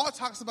 when Paul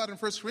talks about it in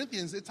 1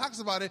 Corinthians, it talks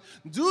about it,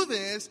 do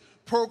this,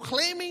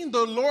 proclaiming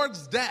the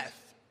Lord's death.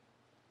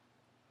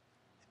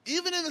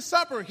 Even in the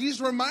supper,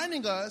 he's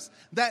reminding us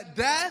that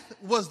death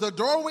was the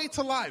doorway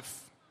to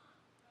life.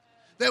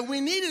 That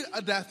we needed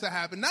a death to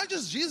happen, not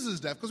just Jesus'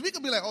 death, because we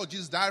could be like, oh,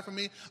 Jesus died for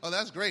me. Oh,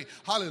 that's great.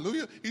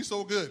 Hallelujah. He's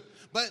so good.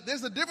 But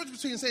there's a difference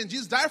between saying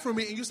Jesus died for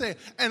me and you say,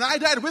 and I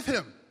died with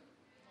him.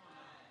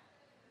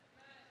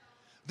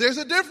 There's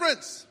a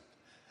difference.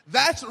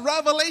 That's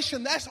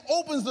revelation. That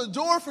opens the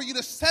door for you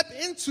to step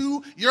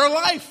into your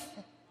life.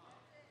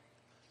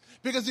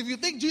 Because if you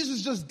think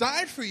Jesus just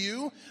died for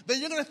you, then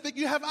you're going to think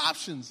you have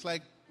options.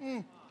 Like,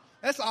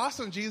 that's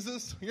awesome,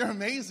 Jesus. You're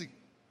amazing.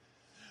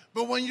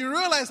 But when you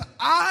realize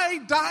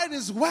I died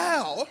as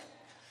well,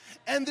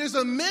 and there's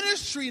a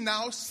ministry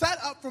now set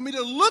up for me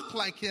to look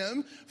like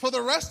him for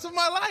the rest of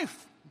my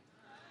life.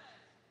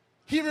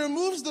 He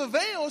removes the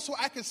veil so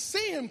I can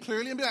see him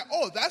clearly and be like,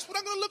 oh, that's what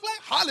I'm going to look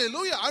like?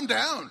 Hallelujah, I'm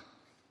down.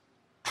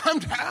 I'm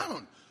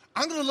down.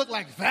 I'm going to look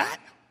like that?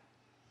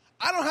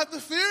 I don't have to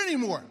fear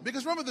anymore.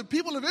 Because remember, the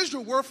people of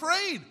Israel were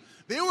afraid.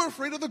 They were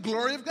afraid of the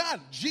glory of God.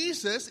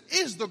 Jesus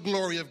is the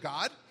glory of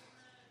God.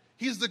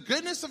 He's the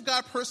goodness of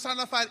God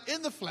personified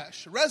in the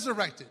flesh,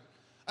 resurrected,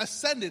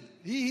 ascended.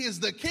 He is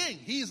the king.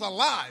 He's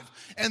alive.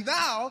 And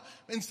now,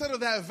 instead of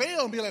that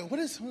veil, be like,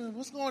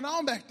 what's going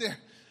on back there?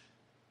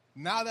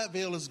 Now that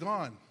veil is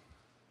gone.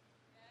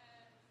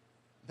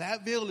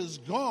 That veil is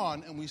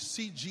gone, and we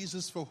see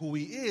Jesus for who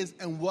he is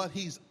and what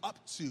he's up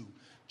to.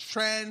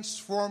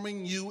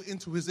 Transforming you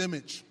into his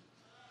image.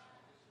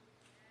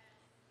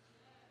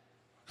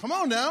 Come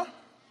on now.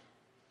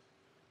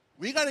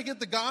 We got to get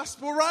the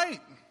gospel right.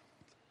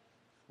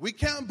 We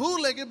can't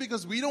bootleg it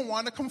because we don't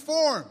want to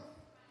conform.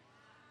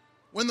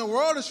 When the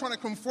world is trying to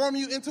conform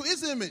you into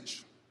his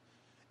image,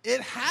 it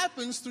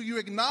happens through you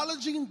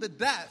acknowledging the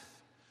death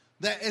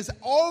that has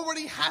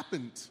already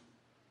happened.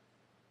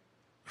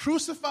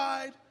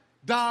 Crucified,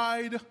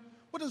 died.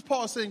 What does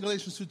Paul say in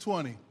Galatians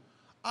 2:20?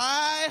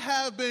 I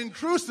have been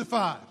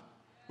crucified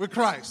with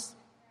Christ.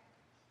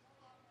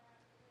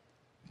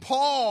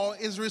 Paul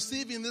is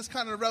receiving this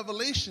kind of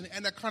revelation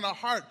and the kind of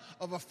heart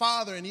of a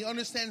father, and he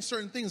understands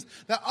certain things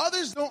that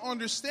others don't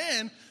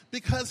understand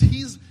because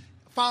he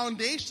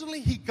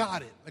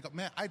got it. Like,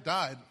 man, I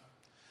died.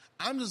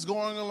 I'm just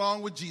going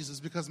along with Jesus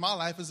because my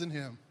life is in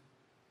him.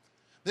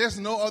 There's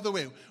no other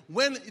way.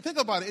 Think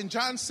about it, in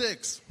John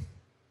 6,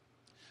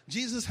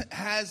 Jesus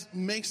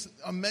makes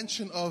a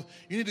mention of,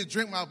 you need to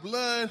drink my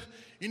blood,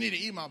 you need to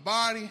eat my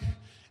body.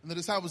 And the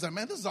disciples are like,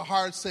 man, this is a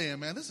hard saying,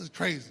 man. This is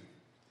crazy.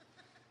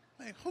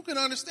 Like, who can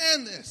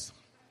understand this?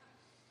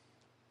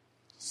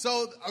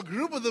 So a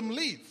group of them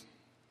leave.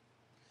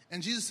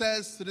 And Jesus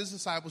says to his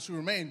disciples who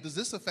remain, does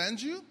this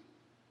offend you?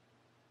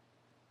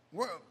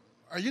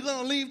 Are you going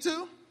to leave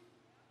too?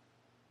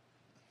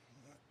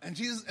 And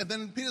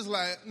then Peter's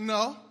like,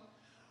 no.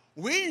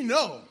 We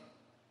know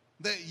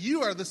that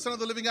you are the Son of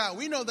the living God.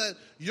 We know that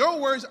your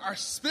words are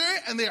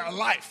spirit and they are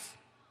life.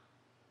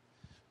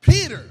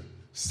 Peter,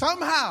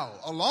 somehow,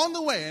 along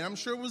the way, and I'm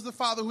sure it was the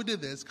Father who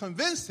did this,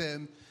 convinced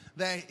him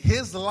that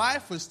his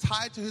life was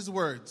tied to his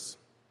words.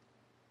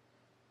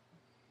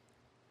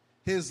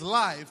 His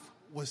life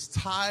was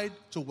tied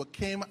to what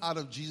came out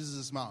of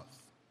Jesus' mouth.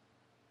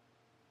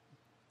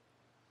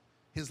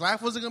 His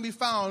life wasn't going to be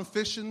found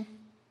fishing,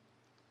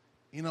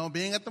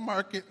 being at the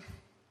market.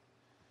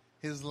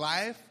 His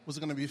life was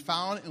going to be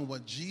found in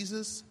what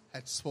Jesus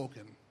had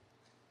spoken.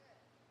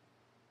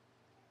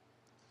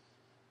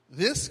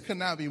 This could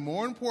not be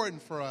more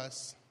important for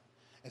us,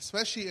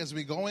 especially as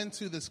we go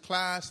into this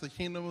class, the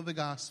kingdom of the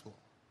gospel.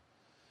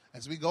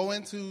 As we go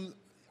into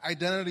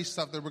identity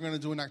stuff that we're going to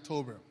do in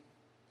October.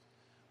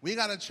 We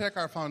got to check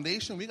our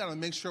foundation. We got to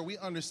make sure we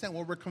understand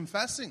what we're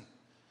confessing.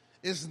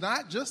 It's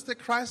not just that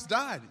Christ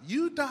died.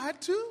 You died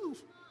too.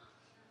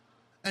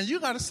 And you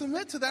got to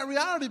submit to that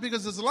reality,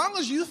 because as long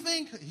as you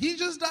think he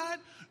just died,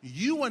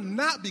 you will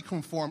not be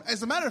conformed.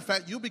 As a matter of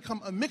fact, you'll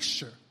become a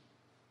mixture,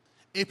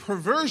 a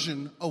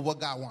perversion of what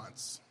God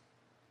wants.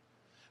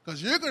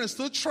 Because you're going to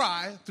still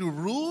try through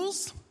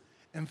rules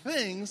and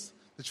things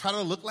to try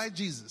to look like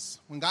Jesus.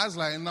 When God's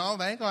like, no,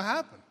 that ain't going to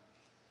happen.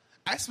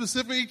 I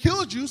specifically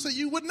killed you so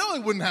you would know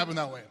it wouldn't happen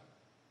that way.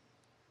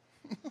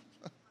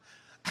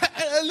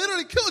 I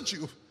literally killed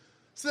you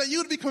so that you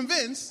would be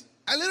convinced.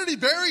 I literally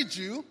buried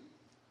you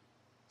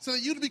so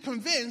that you'd be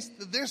convinced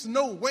that there's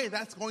no way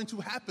that's going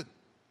to happen.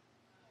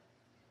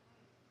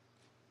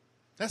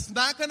 That's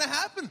not going to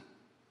happen.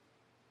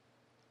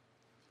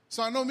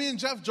 So I know me and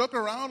Jeff joke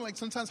around, like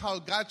sometimes how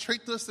God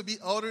tricked us to be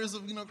elders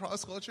of,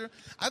 cross culture.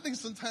 I think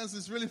sometimes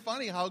it's really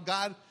funny how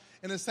God,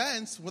 in a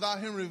sense, without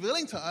him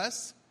revealing to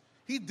us,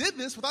 he did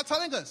this without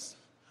telling us.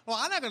 Well,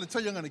 I'm not going to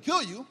tell you I'm going to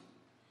kill you,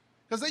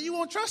 because then you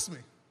won't trust me.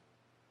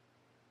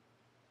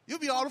 You'll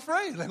be all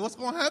afraid. Like, what's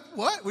going to happen?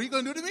 What? What are you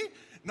going to do to me?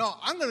 No,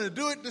 I'm going to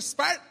do it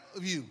despite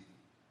of you.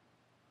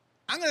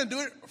 I'm going to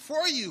do it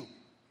for you,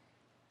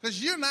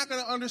 because you're not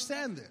going to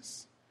understand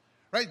this.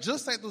 Right?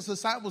 Just like those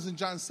disciples in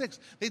John 6.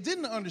 They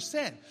didn't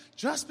understand.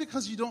 Just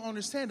because you don't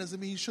understand doesn't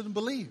mean you shouldn't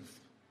believe.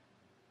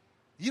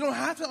 You don't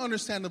have to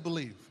understand to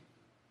believe.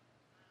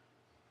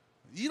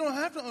 You don't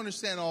have to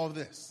understand all of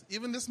this,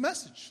 even this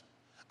message.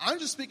 I'm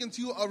just speaking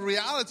to you a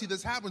reality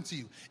that's happened to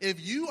you.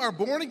 If you are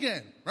born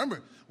again,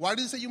 remember, why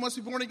did he say you must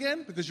be born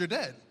again? Because you're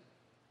dead.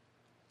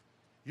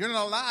 You're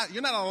not alive.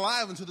 You're not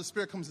alive until the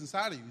Spirit comes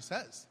inside of you, he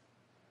says.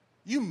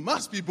 You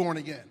must be born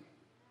again.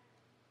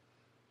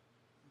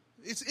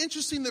 It's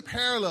interesting the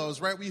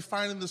parallels, right, we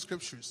find in the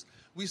scriptures.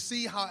 We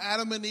see how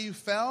Adam and Eve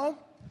fell.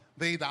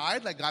 They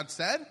died, like God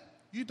said.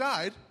 You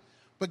died.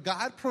 But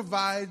God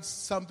provides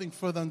something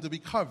for them to be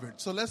covered.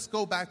 So let's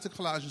go back to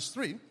Colossians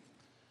 3.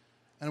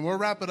 And we'll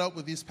wrap it up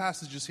with these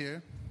passages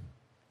here.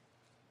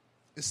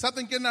 Is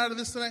something getting out of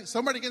this tonight?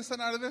 Somebody getting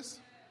something out of this?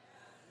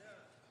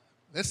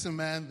 Listen,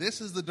 man,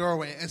 this is the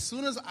doorway. As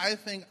soon as I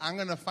think I'm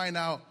going to find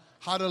out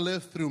how to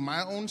live through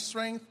my own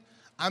strength,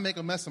 I make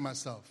a mess of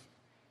myself.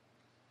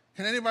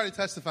 Can anybody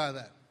testify to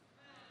that?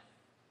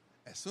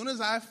 As soon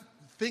as I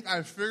think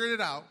I've figured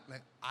it out,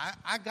 like,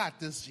 I got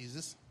this,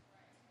 Jesus.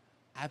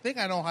 I think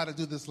I know how to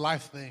do this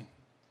life thing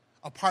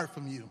apart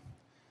from you.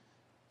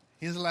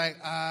 He's like,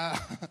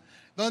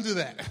 don't do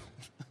that.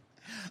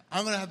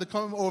 I'm going to have to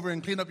come over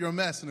and clean up your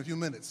mess in a few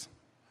minutes.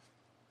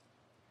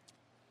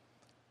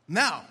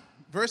 Now,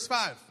 verse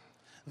 5.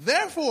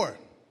 Therefore,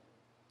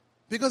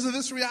 because of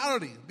this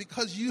reality,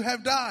 because you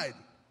have died,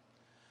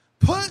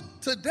 put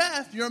to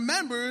death your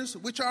members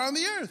which are on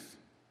the earth.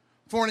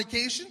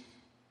 Fornication,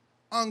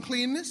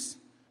 uncleanness,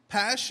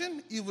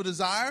 passion, evil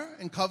desire,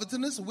 and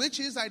covetousness, which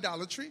is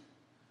idolatry.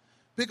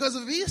 Because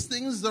of these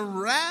things, the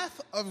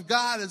wrath of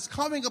God is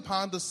coming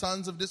upon the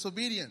sons of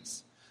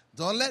disobedience.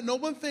 Don't let no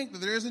one think that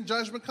there isn't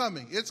judgment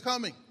coming. It's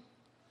coming.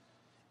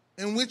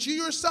 In which you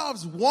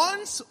yourselves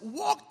once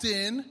walked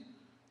in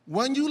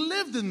when you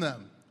lived in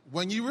them,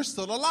 when you were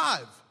still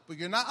alive. But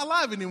you're not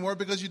alive anymore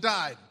because you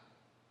died.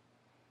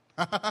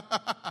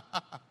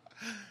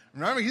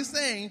 Remember, he's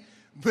saying,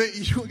 but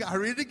you got to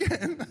read it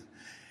again.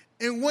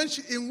 In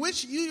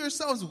which you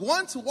yourselves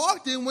once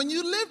walked in when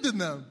you lived in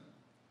them.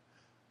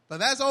 But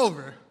that's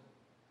over.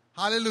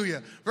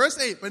 Hallelujah. Verse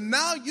 8, but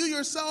now you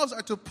yourselves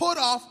are to put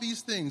off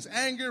these things: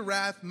 anger,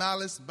 wrath,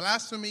 malice,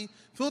 blasphemy,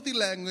 filthy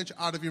language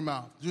out of your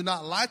mouth. Do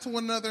not lie to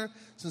one another,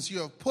 since you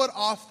have put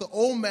off the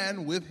old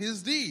man with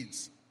his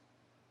deeds,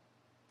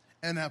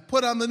 and have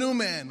put on the new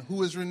man,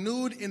 who is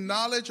renewed in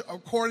knowledge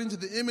according to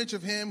the image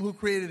of him who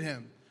created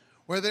him.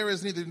 Where there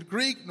is neither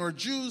Greek nor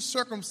Jew,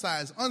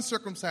 circumcised,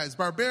 uncircumcised,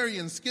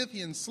 barbarian,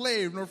 Scythian,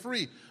 slave, nor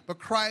free, but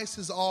Christ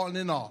is all and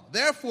in all.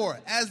 Therefore,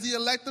 as the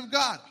elect of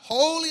God,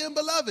 holy and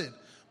beloved,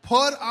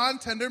 put on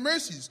tender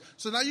mercies.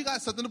 So now you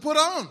got something to put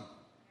on.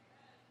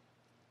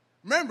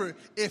 Remember,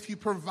 if he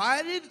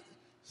provided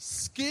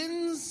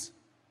skins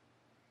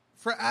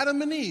for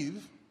Adam and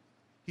Eve,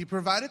 he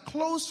provided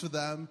clothes for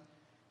them,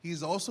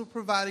 he's also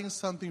providing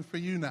something for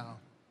you now.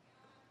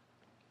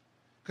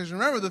 Because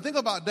remember, the thing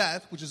about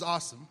death, which is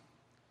awesome,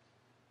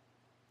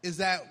 is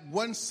that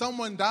when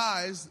someone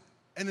dies,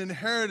 an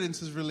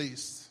inheritance is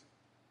released.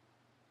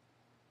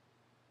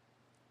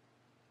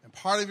 And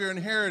part of your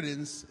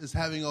inheritance is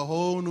having a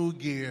whole new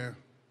gear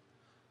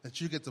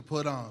that you get to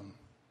put on.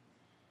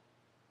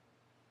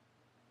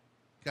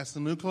 Got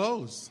some new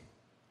clothes.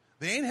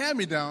 They ain't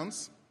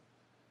hand-me-downs.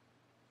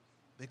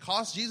 They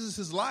cost Jesus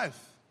his life.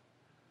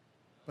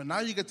 But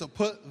now you get to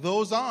put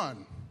those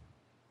on.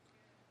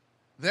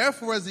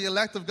 Therefore, as the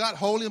elect of God,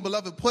 holy and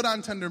beloved, put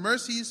on tender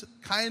mercies,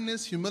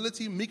 kindness,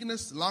 humility,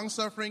 meekness,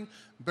 long-suffering,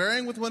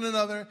 bearing with one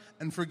another,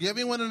 and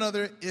forgiving one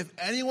another. If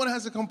anyone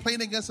has a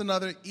complaint against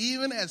another,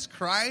 even as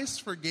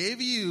Christ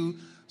forgave you,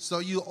 so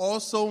you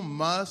also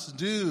must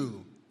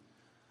do.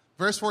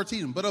 Verse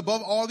 14, but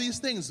above all these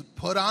things,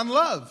 put on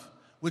love,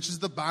 which is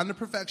the bond of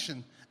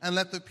perfection, and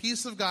let the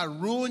peace of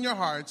God rule in your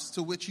hearts,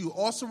 to which you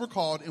also were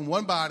called in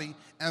one body,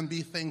 and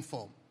be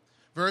thankful.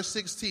 Verse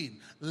 16,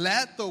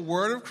 let the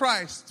word of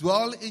Christ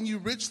dwell in you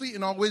richly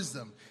in all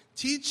wisdom,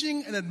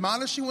 teaching and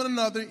admonishing one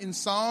another in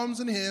psalms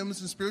and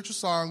hymns and spiritual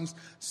songs,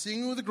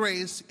 singing with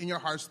grace in your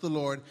hearts to the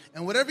Lord.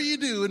 And whatever you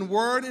do in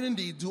word and in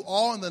deed, do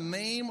all in the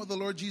name of the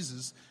Lord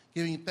Jesus,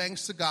 giving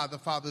thanks to God the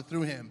Father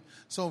through him.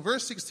 So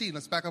verse 16,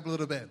 let's back up a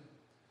little bit.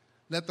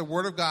 Let the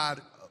word of God,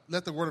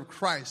 let the word of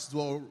Christ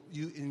dwell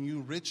in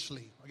you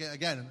richly.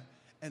 Again,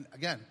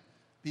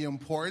 the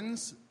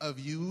importance of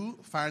you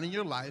finding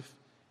your life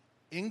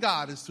in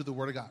God is through the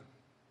Word of God.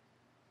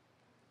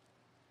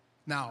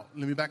 Now,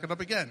 let me back it up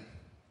again.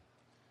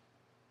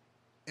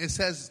 It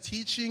says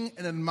teaching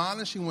and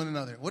admonishing one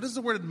another. What does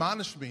the word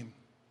admonish mean?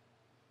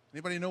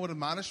 Anybody know what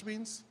admonish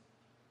means?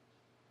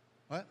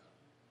 What?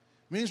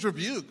 It means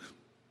rebuke,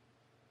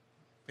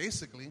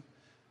 basically.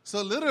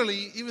 So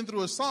literally, even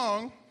through a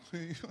song,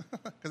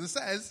 because it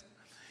says,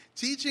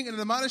 teaching and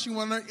admonishing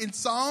one another in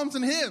psalms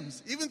and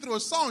hymns. Even through a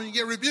song, you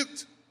get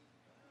rebuked.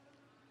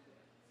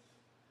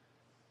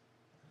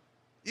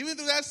 Even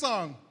through that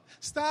song,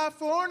 stop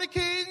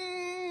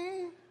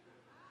fornicating,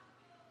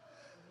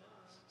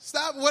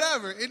 Stop,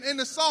 whatever. In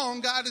the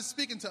song, God is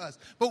speaking to us.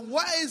 But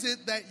why is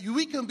it that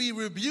we can be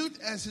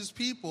rebuked as his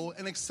people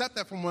and accept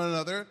that from one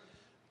another?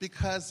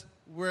 Because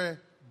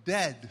we're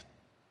dead.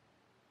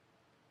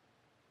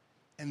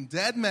 And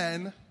dead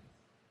men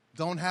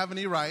don't have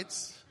any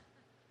rights.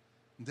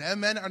 Dead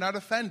men are not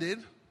offended.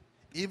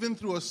 Even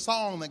through a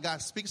song that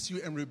God speaks to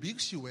you and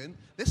rebukes you in,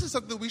 this is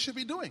something we should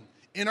be doing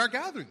in our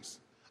gatherings.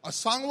 A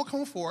song will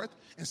come forth,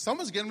 and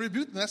someone's getting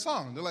rebuked in that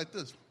song. They're like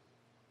this.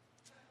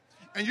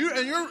 And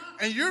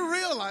you're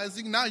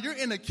realizing now you're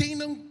in a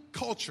kingdom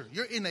culture.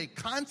 You're in a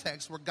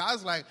context where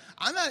God's like,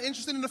 I'm not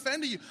interested in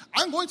offending you.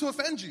 I'm going to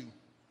offend you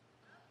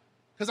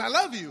because I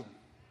love you.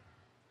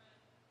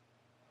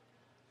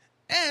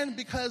 And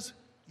because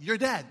you're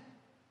dead.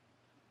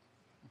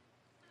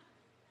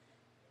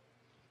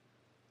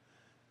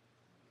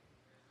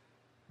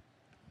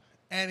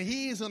 And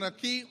he's going to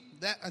keep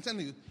that. I'm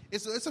telling you,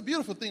 it's a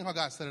beautiful thing how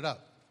God set it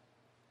up.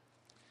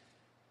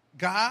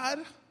 God,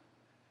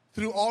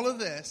 through all of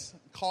this,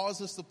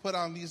 calls us to put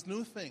on these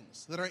new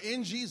things that are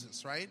in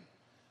Jesus, right?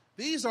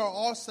 These are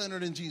all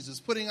centered in Jesus.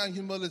 Putting on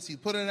humility,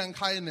 putting on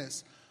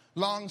kindness,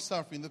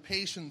 long-suffering, the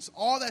patience,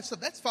 all that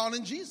stuff. That's found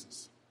in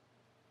Jesus.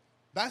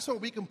 That's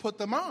what we can put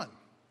them on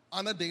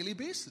a daily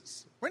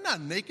basis. We're not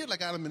naked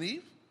like Adam and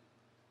Eve.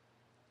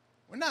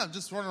 We're not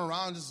just running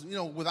around just,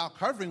 without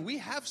covering. We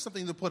have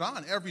something to put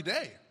on every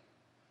day.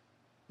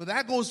 But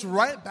that goes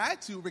right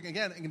back to,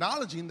 again,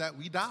 acknowledging that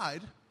we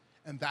died,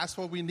 and that's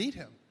why we need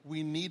him.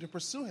 We need to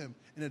pursue him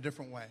in a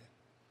different way.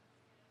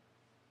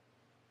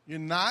 You're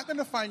not going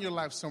to find your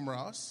life somewhere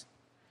else.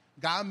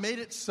 God made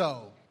it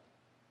so.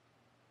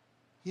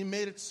 He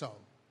made it so.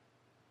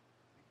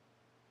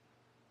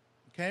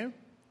 Okay?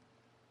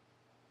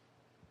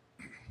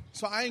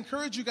 So I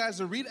encourage you guys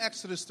to read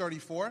Exodus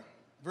 34,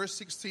 verse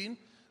 16.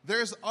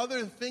 There's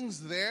other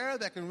things there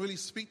that can really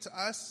speak to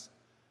us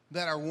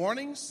that are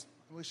warnings.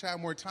 I wish I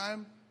had more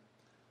time.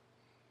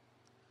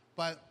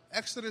 But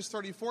Exodus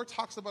 34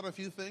 talks about a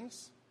few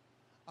things.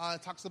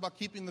 It talks about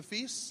keeping the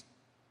feasts,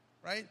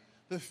 right?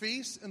 The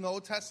feasts in the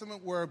Old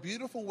Testament were a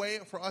beautiful way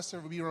for us to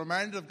be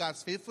reminded of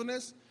God's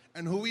faithfulness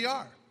and who we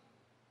are.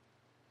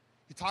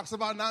 He talks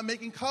about not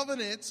making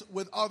covenants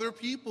with other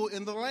people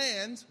in the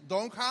land.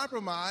 Don't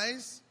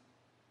compromise,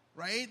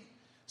 right?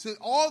 So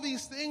all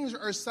these things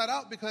are set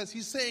up because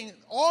he's saying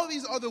all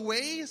these other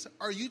ways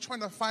are you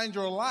trying to find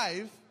your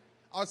life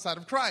outside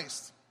of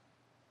Christ.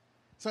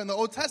 So in the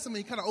Old Testament,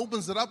 he kind of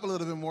opens it up a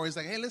little bit more. He's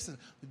like, hey, listen,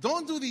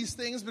 don't do these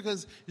things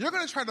because you're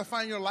going to try to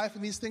find your life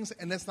in these things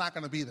and it's not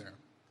going to be there.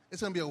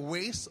 It's going to be a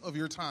waste of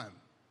your time.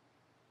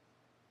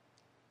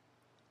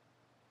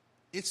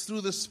 It's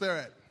through the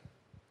Spirit.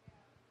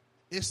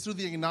 It's through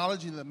the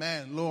acknowledging that,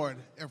 man, Lord,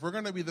 if we're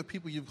going to be the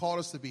people you've called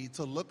us to be,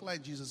 to look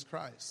like Jesus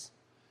Christ,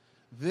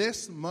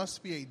 this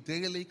must be a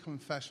daily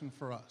confession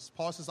for us.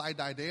 Paul says, I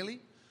die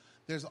daily.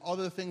 There's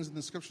other things in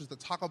the scriptures that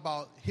talk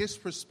about his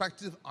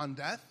perspective on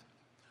death.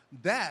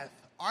 Death,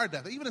 our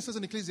death. Even it says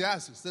in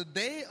Ecclesiastes, the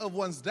day of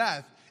one's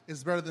death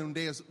is better than the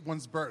day of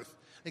one's birth.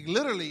 Like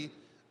literally,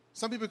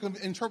 some people can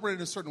interpret it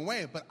in a certain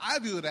way, but I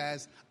view it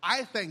as,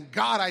 I thank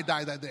God I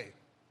died that day,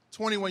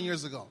 21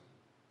 years ago.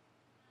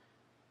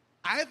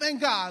 I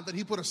thank God that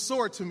he put a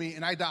sword to me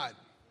and I died.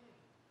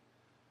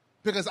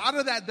 Because out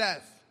of that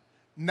death,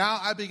 now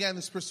I began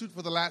this pursuit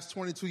for the last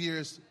 22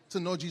 years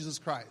to know Jesus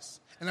Christ.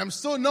 And I'm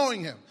still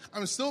knowing him.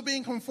 I'm still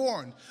being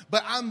conformed.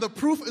 But I'm the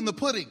proof in the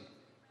pudding.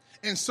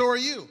 And so are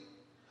you,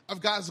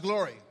 of God's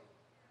glory.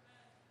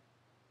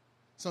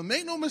 So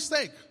make no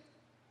mistake.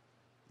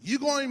 You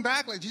going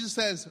back, like Jesus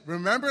says,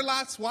 remember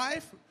Lot's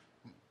wife?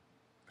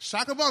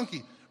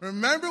 Shakabunky.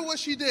 Remember what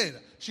she did.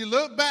 She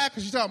looked back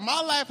and she thought,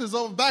 my life is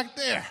over back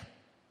there.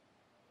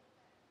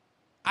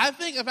 I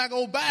think if I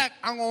go back,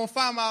 I'm going to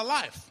find my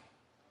life.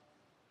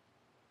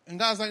 And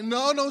God's like,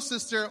 no,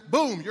 sister.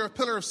 Boom, you're a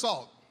pillar of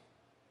salt.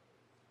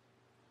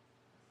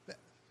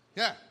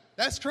 Yeah,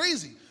 that's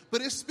crazy. But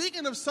it's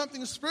speaking of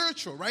something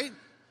spiritual, right?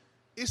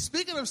 It's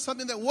speaking of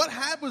something that what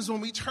happens when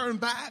we turn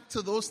back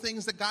to those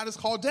things that God has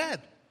called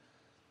dead.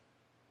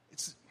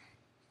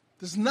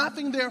 There's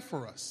nothing there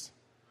for us.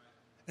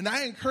 And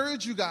I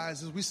encourage you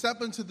guys as we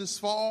step into this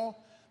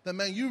fall that,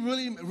 man, you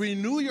really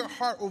renew your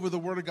heart over the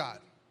Word of God.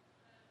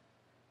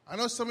 I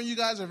know some of you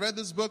guys have read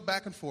this book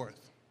back and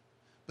forth,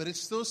 but it's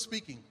still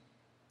speaking.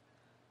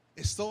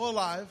 It's still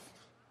alive.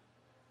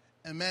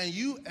 And man,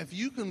 if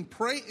you can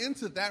pray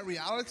into that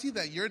reality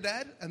that you're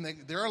dead and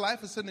that their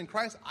life is sitting in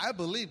Christ, I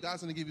believe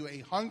God's going to give you a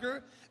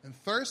hunger and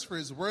thirst for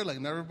his word like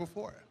never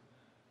before.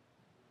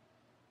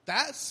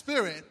 That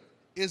spirit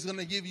is going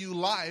to give you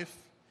life,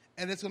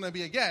 and it's going to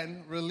be,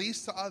 again,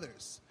 released to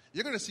others.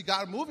 You're going to see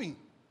God moving.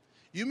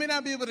 You may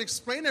not be able to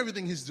explain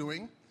everything he's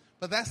doing,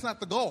 but that's not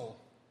the goal.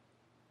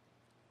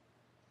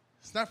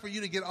 It's not for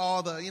you to get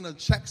all the,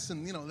 checks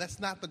and, that's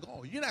not the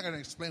goal. You're not going to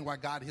explain why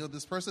God healed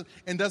this person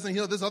and doesn't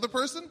heal this other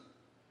person.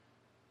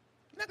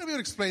 You're not going to be able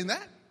to explain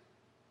that.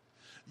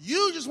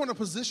 You just want to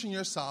position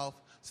yourself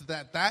so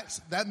that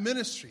that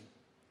ministry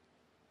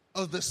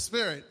of the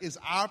Spirit is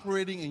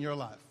operating in your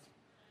life.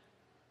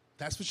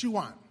 That's what you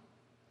want.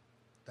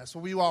 That's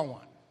what we all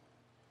want.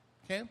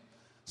 Okay?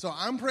 So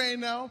I'm praying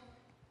now.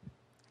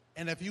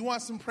 And if you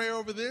want some prayer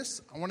over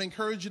this, I want to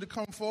encourage you to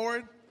come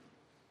forward.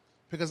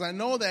 Because I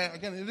know that,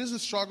 again, it is a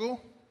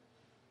struggle.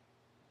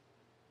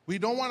 We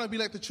don't want to be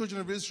like the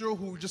children of Israel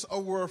who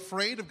were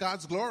afraid of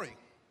God's glory.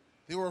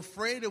 They were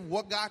afraid of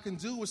what God can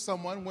do with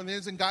someone when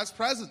it's in God's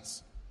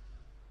presence.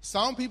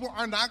 Some people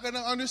are not going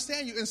to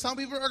understand you, and some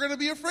people are going to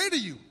be afraid of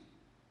you.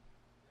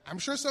 I'm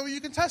sure some of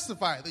you can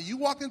testify that you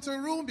walk into a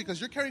room because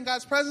you're carrying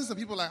God's presence, and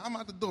people are like, I'm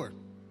out the door.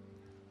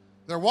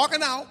 They're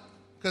walking out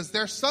because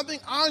there's something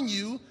on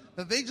you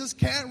that they just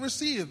can't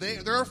receive.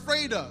 They're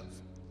afraid of.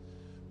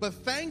 But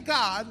thank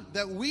God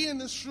that we in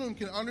this room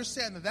can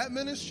understand that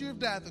ministry of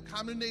death, of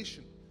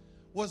condemnation,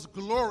 was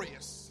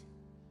glorious.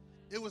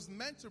 It was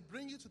meant to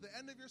bring you to the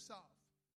end of yourself.